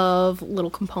belt of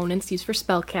little components used for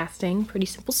spell casting. Pretty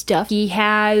simple stuff. He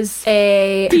has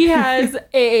a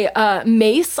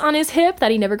mace on his hip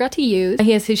that he never got to use.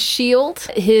 He has his shield,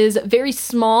 his very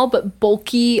small but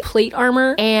bulky plate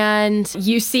armor, and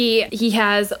you see he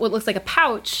has what looks like a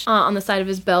pouch on the side of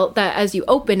his belt that as you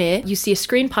open it, you see a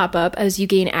screen pop up as you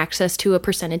gain access to a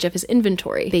percentage of his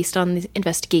inventory based on the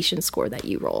investigation score that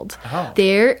you rolled. Oh.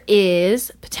 There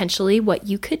is potentially what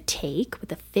you could take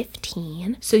with a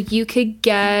 15. So you could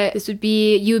get,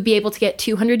 you would be able to get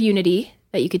 200 unity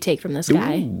that you could take from this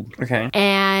guy. Ooh, okay.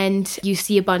 And you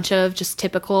see a bunch of just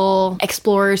typical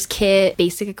explorer's kit,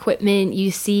 basic equipment.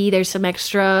 You see there's some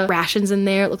extra rations in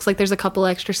there. It looks like there's a couple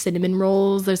extra cinnamon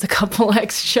rolls. There's a couple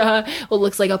extra, what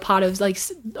looks like a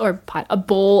a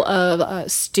bowl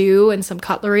of stew and some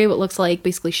cutlery, what looks like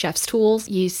basically chef's tools.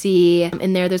 You see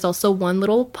in there's also one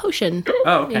little potion.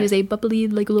 Oh, okay. It is a bubbly,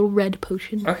 like a little red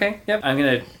potion. Okay, yep. I'm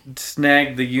going to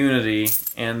snag the unity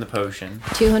and the potion.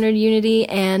 200 unity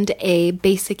and a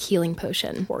basic healing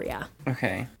potion for ya.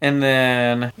 Okay. And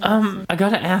then I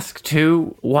gotta ask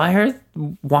too, why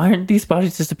aren't these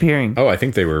bodies disappearing? Oh, I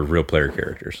think they were real player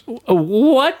characters.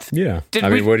 What? Yeah.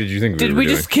 What did you think we were doing? Did we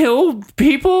just kill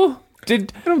people? I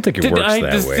don't think it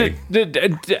works that way.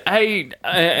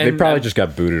 They probably just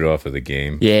got booted off of the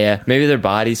game. Yeah, maybe their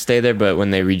bodies stay there, but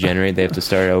when they regenerate, they have to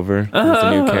start over with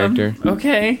a new character.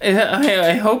 Okay,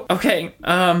 I hope. Okay,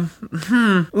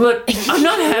 Look, I'm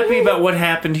not happy about what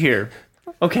happened here.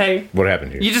 Okay, What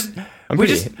happened here? We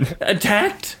just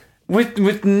attacked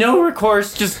with no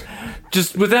recourse, just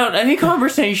without any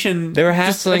conversation. They were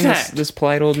hassling this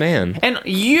polite old man. And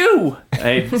you,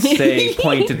 I'd say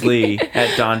pointedly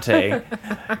at Dante,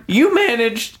 you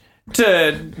managed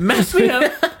to mess me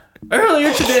up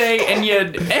earlier today,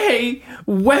 and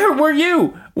where were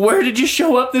you? Where did you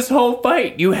show up this whole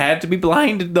fight? You had to be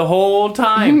blinded the whole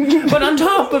time. But on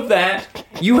top of that,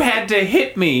 you had to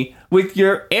hit me with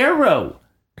your arrow.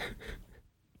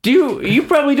 You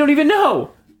probably don't even know.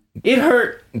 It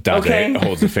hurt. Dante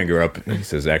holds a finger up. He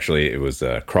says, actually, it was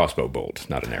a crossbow bolt,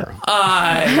 not an arrow.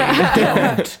 I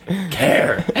don't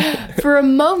care. For a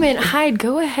moment, Hyde,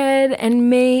 go ahead and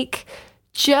make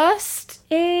just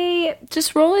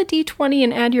roll a d20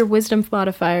 and add your wisdom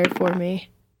modifier for me.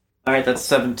 All right, that's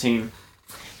 17.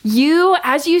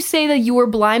 As you say that you were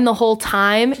blind the whole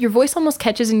time, your voice almost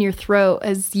catches in your throat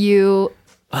as you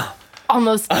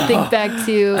almost think back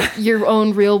to your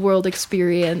own real world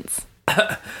experience.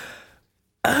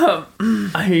 I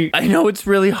know it's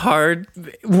really hard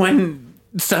when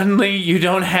suddenly you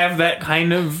don't have that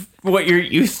kind of what you're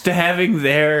used to having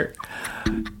there.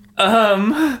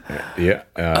 Yeah.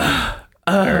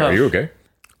 Are you okay?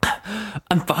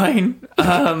 I'm fine.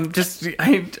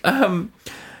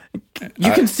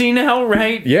 You can see now,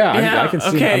 right? Yeah, I can see.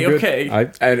 Okay, I'm good.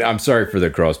 okay. I'm sorry for the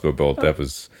crossbow bolt. That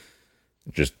was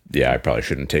just, I probably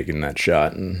shouldn't have taken that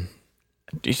shot. And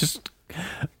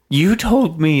You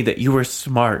told me that you were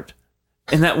smart,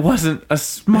 and that wasn't a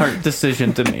smart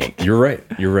decision to make. You're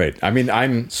right. I mean,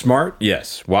 I'm smart,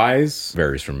 yes. Wise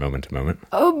varies from moment to moment.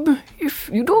 If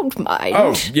you don't mind.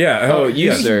 Oh, yeah. Oh, you,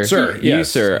 yes, sir. Sir, You, yes.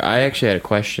 sir. I actually had a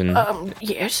question.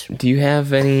 Yes. Do you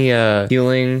have any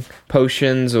healing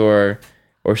potions or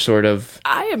sort of...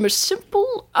 I am a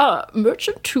simple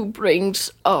merchant who brings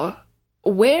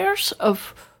wares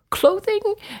of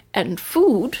clothing and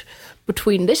food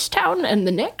between this town and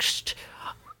the next.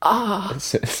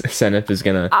 Senep is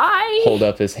gonna hold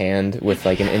up his hand with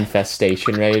like an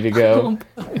infestation ready to go.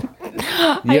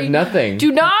 You have nothing.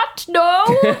 Do not know.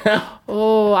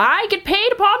 Oh, I get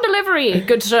paid upon delivery,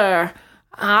 good sir.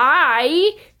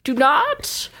 I do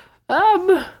not.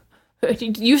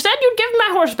 You said you'd give me my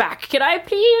horse back. Can I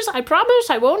please? I promise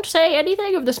I won't say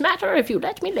anything of this matter if you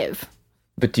let me live.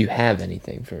 But do you have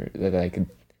anything for that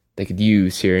they could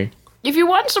use here? If you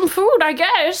want some food, I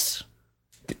guess.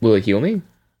 Will it heal me?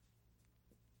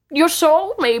 Your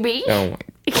soul, maybe. Oh my.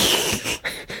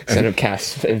 Senep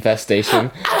casts infestation.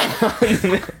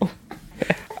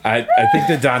 I think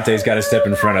that Dante's got to step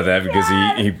in front of that because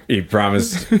he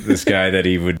promised this guy that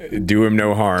he would do him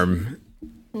no harm.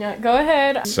 Yeah, go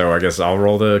ahead. So I guess I'll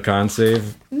roll the con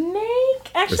save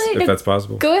if that's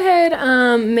possible. Go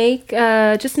ahead. Make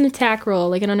just an attack roll,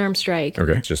 like an unarmed strike.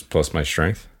 Okay, just plus my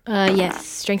strength. Yes,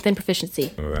 strength and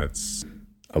proficiency. Oh, that's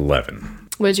 11.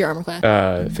 What is your armor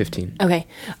class? 15. Okay.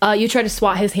 You try to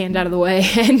swat his hand out of the way,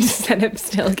 and Senep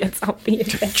still gets all the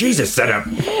advantage. Jesus, set up.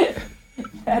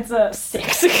 That's a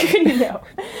 6. No.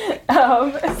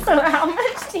 So how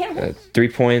much damage? 3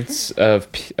 points of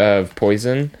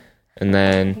poison, and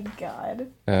then God.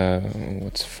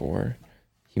 what's 4?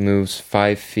 He moves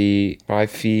 5 feet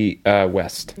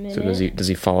west. So does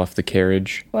he fall off the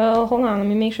carriage? Well, hold on. Let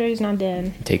me make sure he's not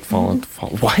dead. Take fall.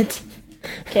 What?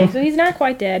 Okay, so he's not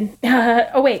quite dead.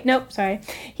 Oh, wait. Nope. Sorry.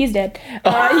 He's dead.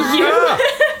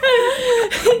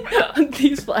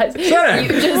 These flies. You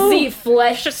just see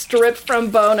flesh stripped from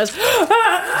bone as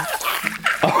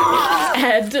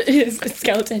and his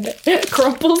skeleton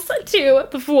crumples to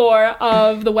the floor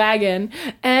of the wagon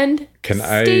and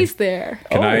stays there.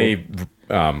 Can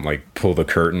I pull the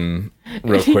curtain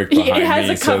real quick behind me? It has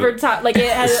a covered top, like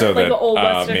it has so like that, the old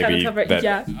western kind of maybe cover. that,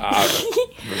 Yeah.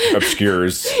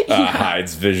 Obscures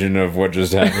Hyde's vision of what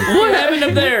just happened. What happened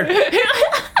up there?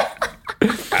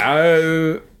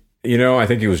 I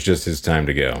think it was just his time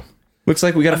to go. Looks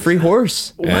like we got a free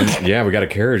horse. And yeah, we got a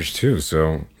carriage too,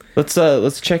 so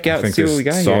Let's check out I and think see what we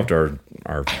got this here. solved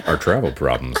our travel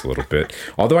problems a little bit.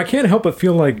 Although I can't help but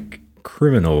feel like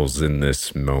criminals in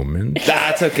this moment.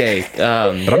 That's okay.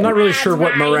 But I'm not really sure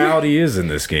what morality is in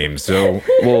this game, so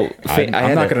I'm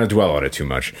not going to dwell on it too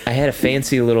much. I had a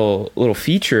fancy little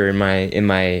feature in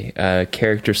my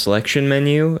character selection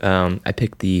menu. I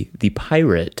picked the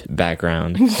pirate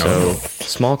background, so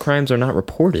small crimes are not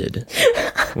reported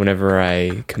whenever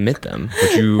I commit them.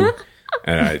 Would you?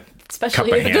 And I Especially cut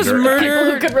my if hand it's around-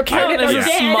 murder who could report it as Yeah.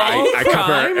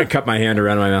 dead. I cut my hand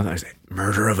around my mouth. I said,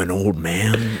 "Murder of an old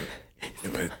man."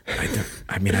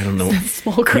 I don't know.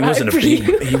 Small crime for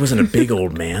you. He wasn't a big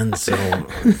old man, so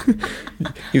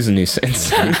He was a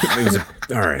nuisance.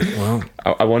 all right. Well,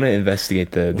 I want to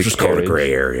investigate the just call it a carriage.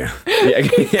 gray area. Yeah.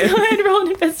 Go ahead and roll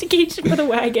an investigation for the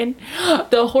wagon.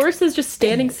 The horse is just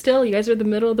standing still. You guys are in the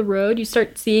middle of the road. You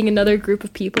start seeing another group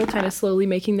of people kind of slowly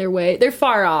making their way. They're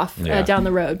far off down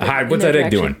the road. but Hi, in what's their that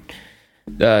egg direction.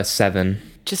 doing? 7.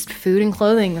 Just food and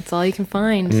clothing. That's all you can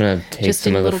find. I'm gonna take just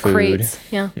some in of the little food crates.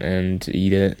 Yeah. and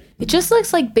eat it. It just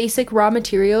looks like basic raw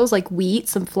materials like wheat,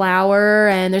 some flour,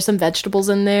 and there's some vegetables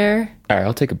in there. All right,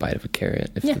 I'll take a bite of a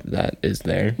carrot if that is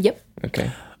there. Yep.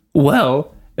 Okay.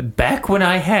 Well, back when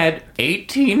I had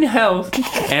 18 health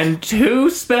and 2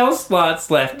 spell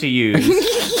slots left to use,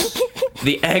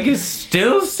 the egg is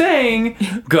still saying,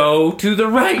 go to the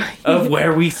right of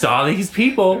where we saw these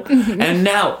people. And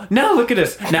now look at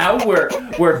us. Now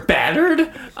we're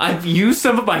battered. I've used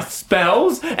some of my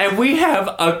spells, and we have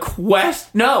a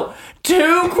quest. No,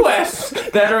 2 quests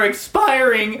that are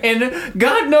expiring in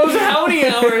God knows how many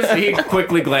hours. He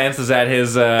quickly glances at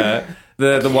his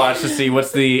the watch to see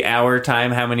what's the hour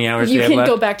time, how many hours do You you have can left?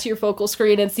 go back to your focal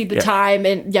screen and see the time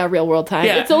and real world time.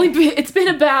 Yeah. It's been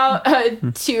about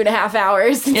 2.5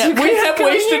 hours since Yeah, you guys we have come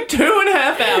wasted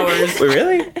 2.5 hours. Wait,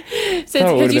 really? here. So Oh, it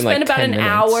because would've you been like spent about 10 an minutes.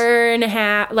 hour and a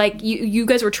half. Like you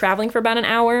guys were traveling for about an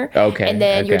hour. Okay, And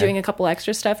then you were okay. doing a couple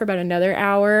extra stuff for about another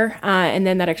hour, and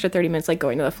then that extra 30 minutes like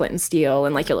going to the Flint and Steel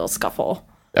and like your little scuffle.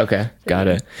 Okay, got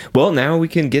it. Well, now we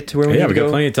can get to where we need to we go. got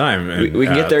plenty of time. We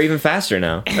can get there even faster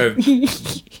now.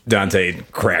 Dante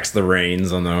cracks the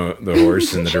reins on the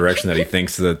horse in the direction that he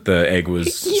thinks that the egg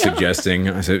was suggesting.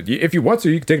 I said, if you want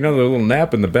to, you can take another little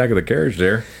nap in the back of the carriage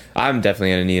there. I'm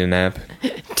definitely going to need a nap.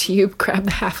 Do you grab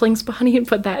the halfling's body and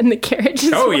put that in the carriage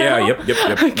as well? Yep.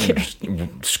 Okay. Just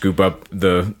scoop up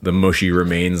the mushy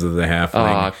remains of the halfling.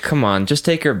 Aw, come on. Just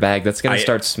take her bag. That's going to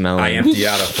start smelling. I empty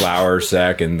out a flour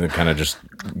sack and then kind of just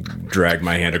drag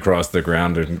my hand across the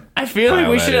ground. And I feel like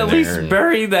we should at least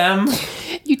bury them.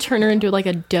 You turn her into like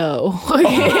a dough.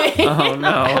 Oh,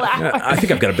 no. I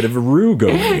think I've got a bit of a roux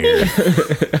going here.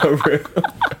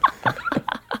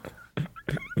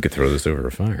 We could throw this over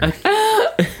a fire.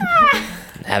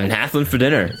 Having halfling for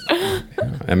dinner.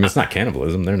 I mean, it's not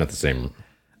cannibalism. They're not the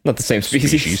same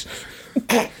species.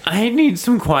 I need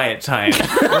some quiet time.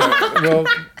 Well,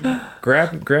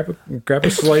 grab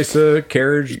a slice of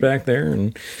carriage back there,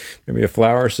 and maybe a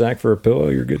flour sack for a pillow.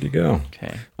 You're good to go.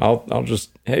 Okay. I'll just.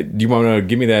 Hey, do you want to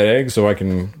give me that egg so I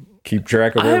can keep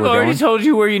track of where I've we're already going? told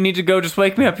you where you need to go. Just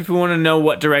wake me up if you want to know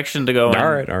what direction to go in.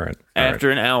 All right. After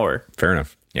an hour. Fair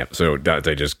enough. Yeah. So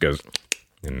Dante just goes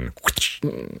and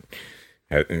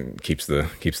keeps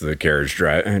the carriage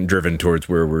driven towards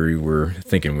where we were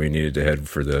thinking we needed to head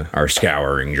for our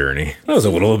scouring journey. That was a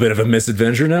little bit of a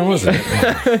misadventure now, wasn't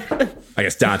it? I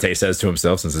guess Dante says to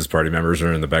himself, since his party members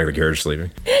are in the back of the carriage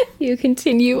sleeping. You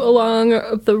continue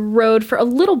along the road for a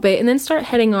little bit and then start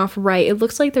heading off right. It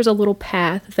looks like there's a little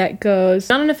path that goes,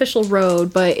 not an official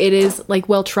road, but it is like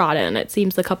well trodden. It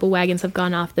seems a couple wagons have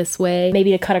gone off this way,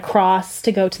 maybe to cut across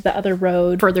to go to the other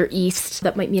road further east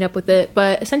that might meet up with it.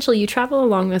 But essentially you travel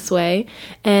along this way,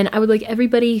 and I would like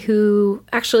everybody who,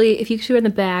 actually, if you two are in the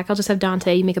back, I'll just have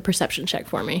Dante, you make a perception check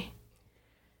for me.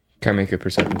 Can I make a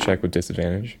perception check with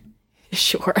disadvantage?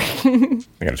 Sure. I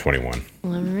got a 21.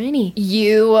 Alrighty.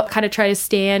 You kind of try to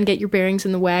stand, get your bearings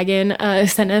in the wagon.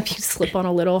 Send up, you slip on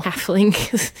a little halfling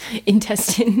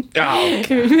intestine.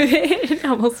 Oh,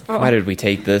 Almost fall. why did we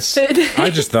take this? I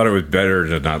just thought it was better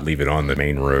to not leave it on the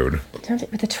main road.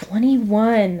 With a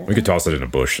 21. We could toss it in a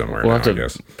bush somewhere We'll now, have I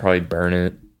guess. to probably burn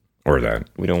it. Or that.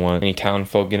 We don't want any town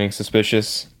folk getting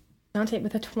suspicious. Dante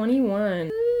with a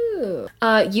 21. Ooh.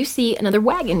 You see another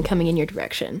wagon coming in your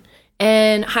direction.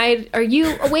 And Hyde, are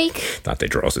you awake? Dante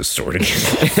draws his sword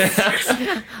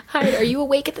again. Hyde, are you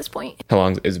awake at this point? How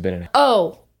long has it been?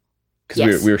 Oh. Because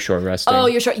Yes. we were short resting. Oh,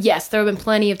 you're sure? Yes, there have been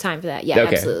plenty of time for that. Yeah,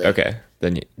 okay, absolutely. Okay.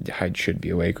 Then Hyde should be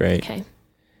awake, right? Okay.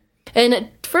 And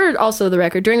for also the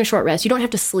record, during a short rest, you don't have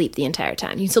to sleep the entire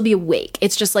time. You can still be awake.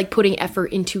 It's just like putting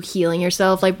effort into healing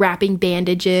yourself, like wrapping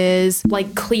bandages,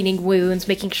 like cleaning wounds,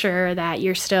 making sure that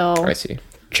you're still... I see.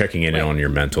 Checking in on your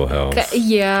mental health.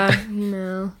 Yeah,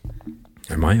 no.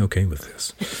 Am I okay with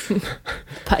this?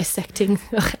 Bisecting.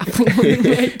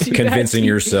 Convincing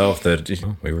yourself that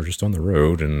we were just on the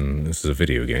road and this is a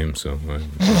video game, so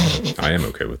I am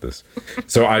okay with this.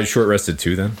 So I short rested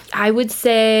too then? I would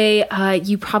say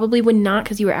you probably would not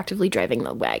because you were actively driving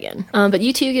the wagon. But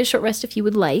you two get a short rest if you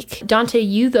would like. Dante,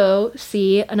 you though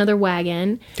see another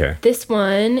wagon. Okay. This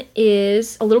one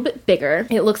is a little bit bigger.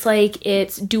 It looks like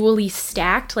it's dually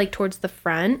stacked, like towards the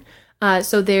front.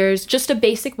 So there's just a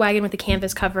basic wagon with a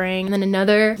canvas covering, and then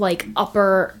another like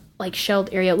upper like shelved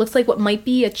area. It looks like what might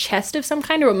be a chest of some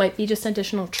kind, or it might be just an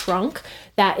additional trunk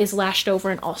that is lashed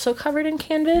over and also covered in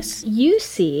canvas. You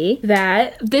see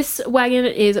that this wagon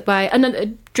is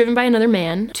driven by another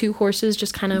man. Two horses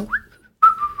just kind of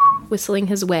whistling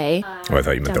his way. Oh, I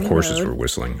thought you meant the horses were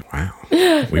whistling. Wow.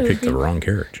 We picked the wrong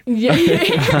carriage.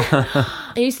 Yeah.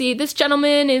 And you see this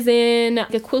gentleman is in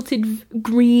a quilted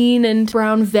green and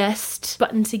brown vest,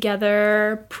 buttoned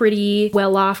together, pretty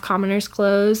well-off commoner's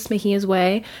clothes, making his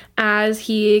way. As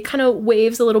he kind of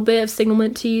waves a little bit of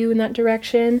signalment to you in that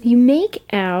direction, you make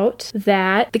out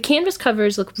that the canvas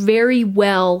covers look very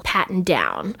well pattened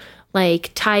down,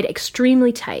 like tied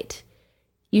extremely tight.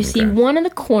 You see one of the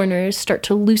corners start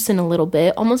to loosen a little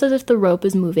bit, almost as if the rope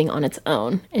is moving on its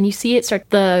own. And you see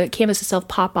the canvas itself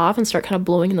pop off and start kind of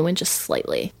blowing in the wind just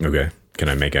slightly. Okay. Can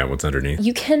I make out what's underneath?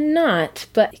 You cannot,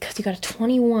 but because you got a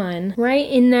 21, right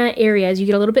in that area, as you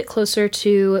get a little bit closer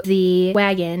to the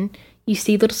wagon, you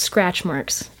see little scratch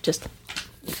marks just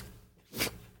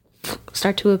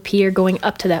start to appear going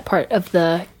up to that part of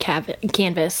the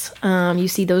canvas. You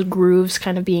see those grooves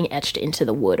kind of being etched into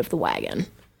the wood of the wagon.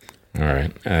 All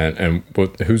right. And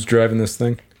who's driving this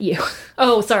thing? You.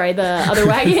 Oh, sorry, the other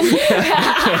wagon.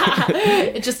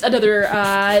 It's just another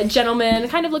gentleman.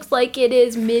 Kind of looks like it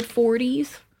is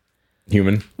mid-40s.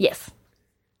 Human? Yes.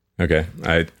 Okay.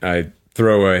 I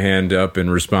throw a hand up in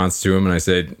response to him and I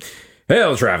say,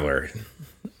 "Hail, traveler."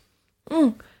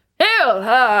 Hail,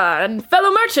 and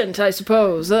fellow merchant, I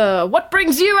suppose. What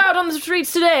brings you out on the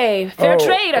streets today? Fair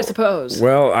trade, I suppose.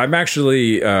 Well, I'm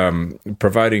actually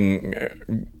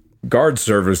providing guard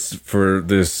service for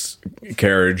this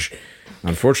carriage.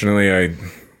 Unfortunately,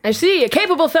 I see, a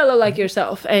capable fellow like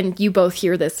yourself. And you both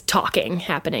hear this talking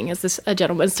happening as a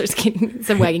gentleman starts getting,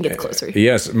 the wagon gets closer.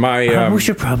 Yes, we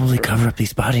should probably cover up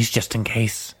these bodies just in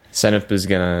case. Senip is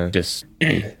gonna just...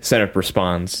 Senip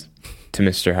responds to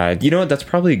Mr. Hyde. You know what? That's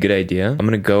probably a good idea. I'm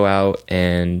gonna go out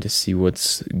and see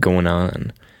what's going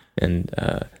on. And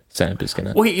Senip is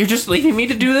gonna... Wait, you're just leaving me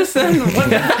to do this then? What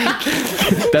the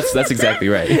heck? That's exactly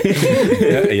right.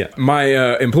 yeah. My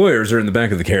employers are in the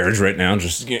back of the carriage right now,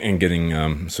 just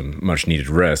getting some much needed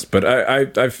rest. But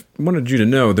I've wanted you to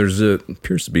know there's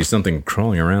appears to be something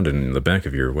crawling around in the back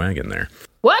of your wagon there.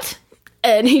 What?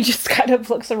 And he just kind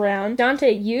of looks around.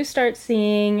 Dante, you start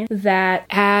seeing that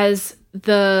as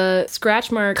the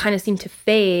scratch mark kind of seemed to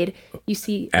fade, you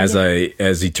see... As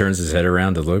he turns his head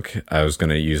around to look, I was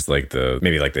going to use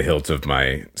maybe the hilt of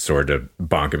my sword to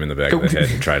bonk him in the back of the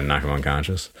head and try to knock him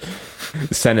unconscious.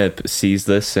 Senip sees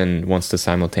this and wants to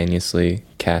simultaneously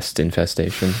cast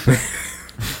Infestation.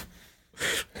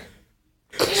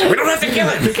 So we don't have to kill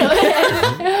him! Go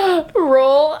ahead.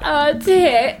 Roll to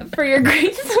hit for your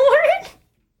great sword.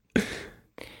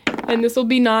 And this will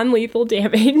be non-lethal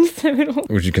damage.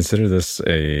 Would you consider this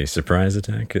a surprise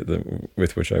attack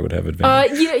with which I would have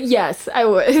advantage? Yes, I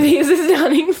would. This is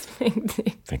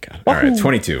unexpected. Thank God. All right,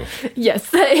 22. Yes,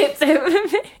 that hits it.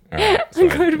 Right, a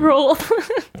good roll.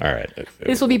 All right.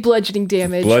 This will be bludgeoning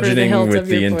damage. Bludgeoning for the hilt with of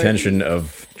your the blade. intention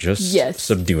of just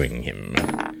subduing him.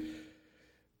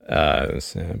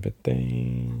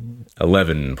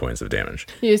 11 points of damage.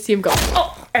 You see him go,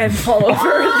 and fall over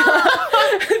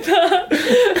the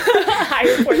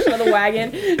higher portion of the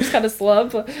wagon. Just kind of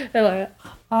slump. And like,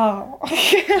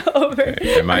 over.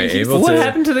 Am I able to... What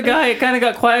happened to the guy? It kind of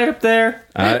got quiet up there.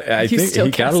 I think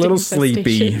he got a little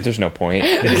sleepy. There's no point.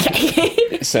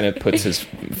 Senip puts his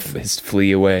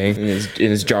flea away in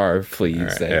his jar of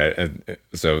fleas. Right.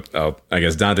 So I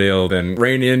guess Dante will then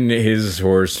rein in his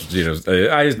horse.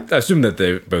 I assume that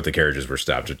both the carriages were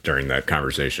stopped during that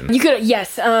conversation. You could,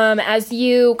 yes. As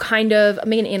you kind of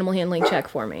make an animal handling check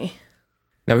for me.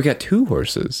 Now we got 2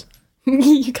 horses.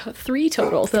 You got 3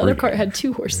 total. The other cart had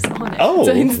 2 horses on it. Oh,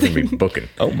 so We're gonna be booking.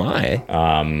 Oh my!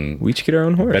 We each get our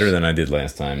own horse. Better than I did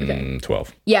last time.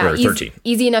 12. Yeah, or 13.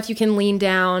 Easy enough. You can lean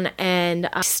down and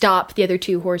stop the other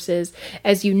 2 horses.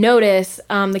 As you notice,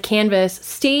 the canvas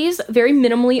stays very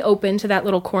minimally open to that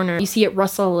little corner. You see it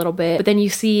rustle a little bit, but then you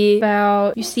see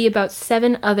about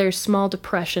 7 other small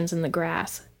depressions in the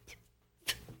grass.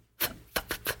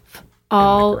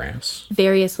 All grass?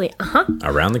 variously,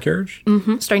 Around the carriage?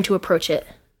 starting to approach it.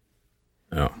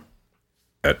 Oh.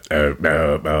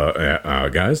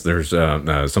 Guys, there's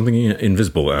something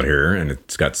invisible out here, and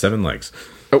it's got 7 legs.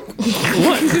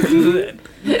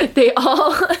 They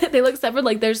look separate.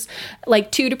 Like there's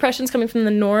 2 depressions coming from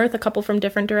the north, a couple from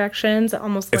different directions.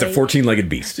 Almost It's a 14-legged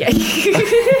beast. Yeah.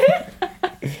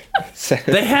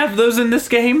 They have those in this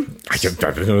game? I don't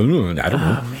know.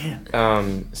 Oh,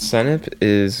 man. Senip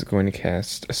is going to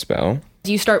cast a spell.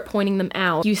 You start pointing them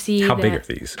out. You see How big are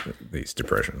these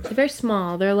depressions? They're very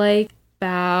small. They're like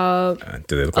about...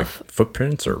 Do they look like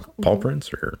footprints or paw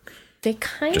prints or they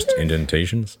kind just of...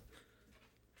 indentations?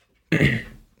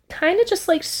 Kind of just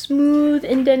like smooth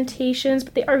indentations,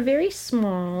 but they are very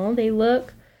small. They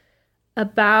look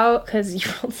about, because you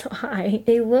rolled so high,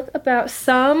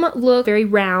 some look very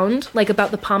round, like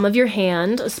about the palm of your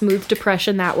hand, a smooth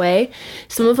depression that way.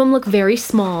 Some of them look very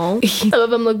small. Some of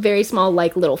them look very small,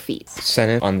 like little feet.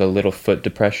 Senip on the little foot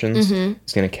depressions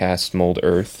is going to cast Mold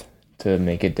Earth to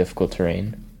make it difficult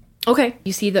terrain. Okay.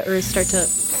 You see the earth start to...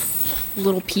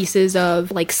 little pieces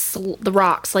of like the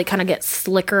rocks like kind of get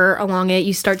slicker along it.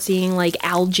 You start seeing like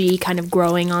algae kind of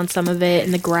growing on some of it,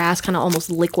 and the grass kind of almost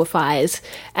liquefies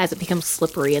as it becomes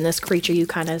slippery. And this creature, you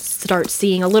kind of start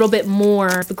seeing a little bit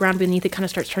more. The ground beneath it kind of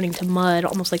starts turning to mud,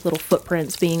 almost like little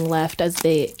footprints being left as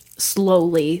they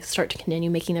slowly start to continue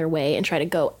making their way and try to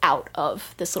go out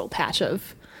of this little patch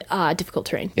of difficult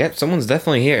terrain. Yep, someone's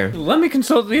definitely here. Let me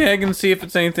consult the egg and see if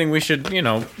it's anything we should,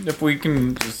 if we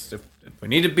can just... If we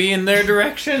need to be in their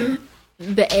direction.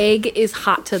 The egg is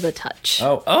hot to the touch.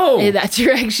 Oh. In that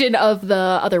direction of the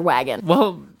other wagon.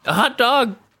 Well, a hot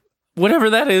dog, whatever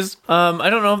that is. I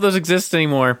don't know if those exist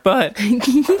anymore, but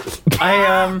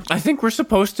I think we're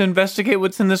supposed to investigate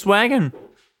what's in this wagon.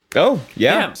 Oh,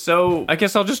 yeah. So I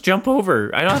guess I'll just jump over.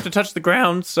 I don't have to touch the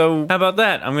ground, so how about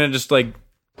that? I'm going to just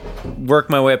work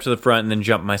my way up to the front and then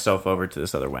jump myself over to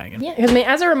this other wagon. Yeah, because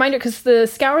as a reminder, because the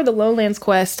Scour the Lowlands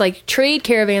quest, like, trade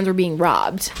caravans were being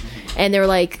robbed, and they were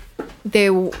like, the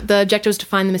objective was to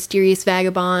find the mysterious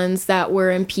vagabonds that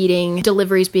were impeding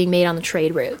deliveries being made on the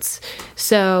trade routes.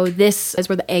 So this is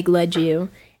where the egg led you.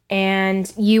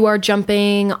 And you are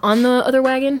jumping on the other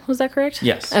wagon, was that correct?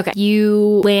 Yes. Okay.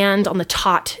 You land on the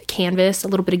taut canvas, a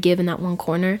little bit of give in that one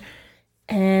corner.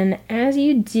 And as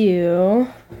you do,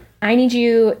 I need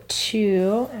you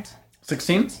to...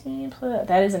 16?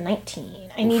 That is a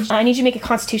 19. I need you to make a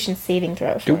Constitution saving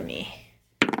throw for me.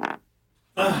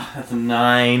 That's a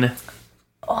 9.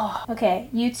 Oh, okay.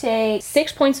 You take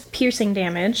 6 points of piercing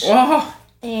damage. Oh.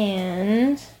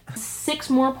 And 6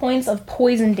 more points of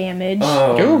poison damage.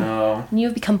 Oh, no. And you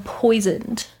have become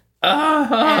poisoned.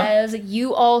 As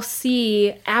you all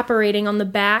see apparating on the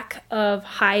back of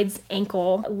Hyde's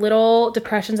ankle, little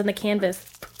depressions in the canvas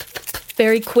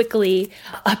very quickly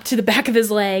up to the back of his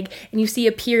leg, and you see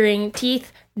appearing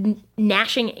teeth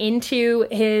gnashing into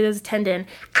his tendon.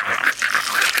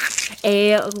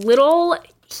 A little,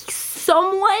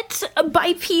 somewhat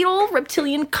bipedal,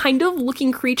 reptilian kind of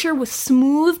looking creature with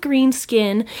smooth green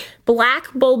skin,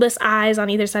 black bulbous eyes on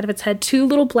either side of its head, 2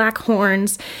 little black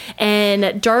horns,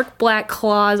 and dark black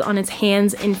claws on its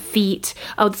hands and feet,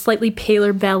 with slightly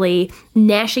paler belly,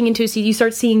 gnashing into his teeth. You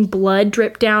start seeing blood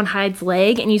drip down Hyde's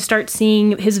leg, and you start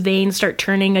seeing his veins start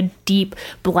turning a deep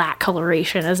black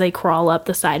coloration as they crawl up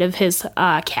the side of his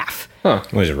calf. Huh.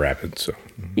 Well, he's a rabbit, so...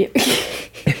 Yeah.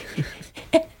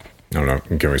 I don't know.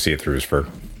 Can we see it through his fur?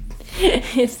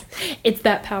 It's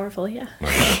that powerful, yeah.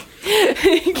 I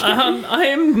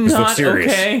am not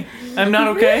okay. I'm not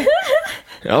okay.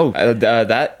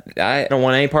 That I don't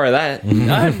want any part of that.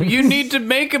 You need to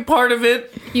make a part of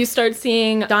it. You start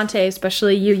seeing Dante,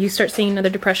 especially you start seeing another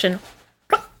depression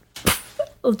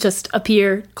just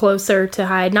appear closer to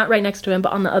Hyde, not right next to him,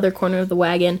 but on the other corner of the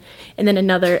wagon, and then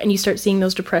another, and you start seeing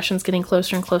those depressions getting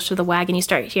closer and closer to the wagon. You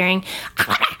start hearing...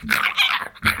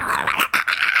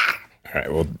 All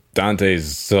right, well, Dante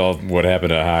saw what happened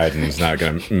to Hyde and he's not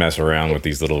going to mess around with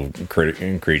these little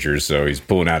creatures, so he's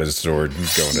pulling out his sword and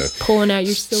going to pulling out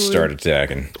your sword, start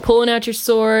attacking. Pulling out your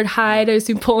sword. Hyde, I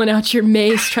assume pulling out your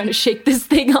mace, trying to shake this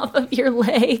thing off of your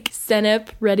leg. Senep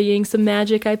readying some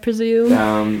magic, I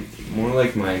presume. More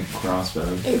like my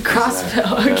crossbow.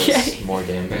 Crossbow, okay. More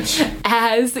damage.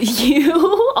 As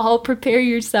you all prepare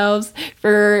yourselves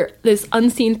for this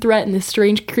unseen threat and this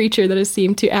strange creature that has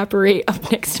seemed to apparate up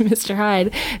next to Mr.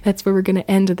 Hyde, that's where we're going to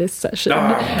end this session.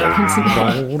 Always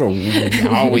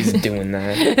doing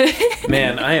that.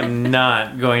 Man, I am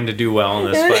not going to do well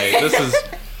in this fight. This is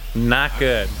not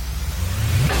good.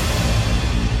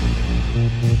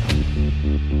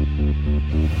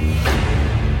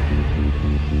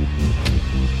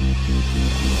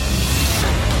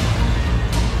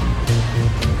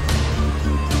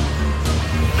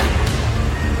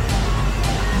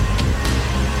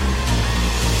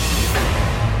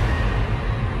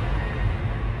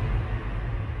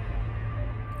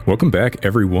 Welcome back,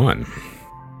 everyone.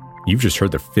 You've just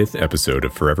heard the 5th episode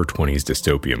of Forever 20's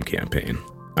Dystopium Campaign.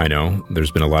 I know,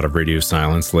 there's been a lot of radio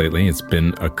silence lately. It's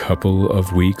been a couple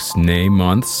of weeks, nay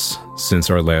months, since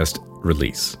our last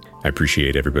release. I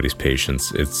appreciate everybody's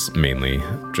patience. It's mainly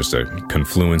just a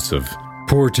confluence of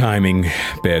poor timing,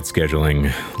 bad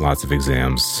scheduling, lots of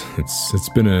exams. It's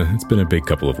been a big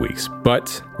couple of weeks.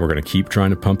 But we're going to keep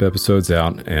trying to pump episodes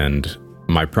out, and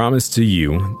my promise to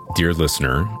you, dear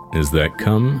listener, is that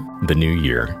come the new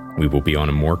year, we will be on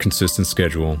a more consistent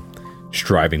schedule,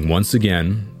 striving once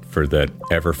again for that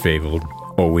ever-fabled,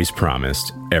 always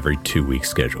promised, every 2-week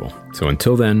schedule. So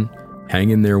until then, hang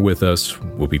in there with us.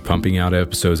 We'll be pumping out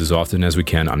episodes as often as we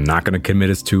can. I'm not going to commit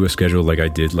us to a schedule like I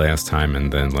did last time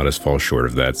and then let us fall short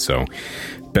of that. So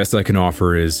best I can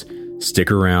offer is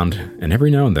stick around, and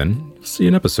every now and then, see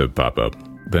an episode pop up.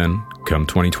 Then, come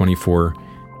 2024,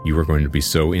 you are going to be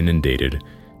so inundated,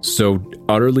 so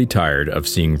utterly tired of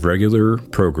seeing regular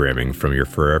programming from your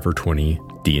Forever 20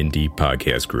 D&D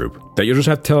podcast group that you'll just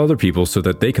have to tell other people so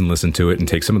that they can listen to it and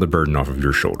take some of the burden off of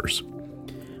your shoulders.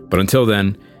 But until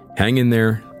then, hang in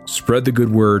there, spread the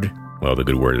good word. Well, the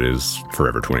good word is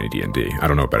Forever 20 D&D. I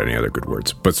don't know about any other good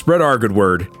words, but spread our good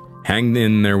word. Hang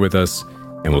in there with us,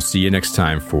 and we'll see you next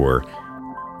time for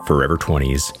Forever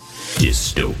 20's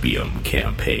Dystopium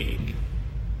Campaign.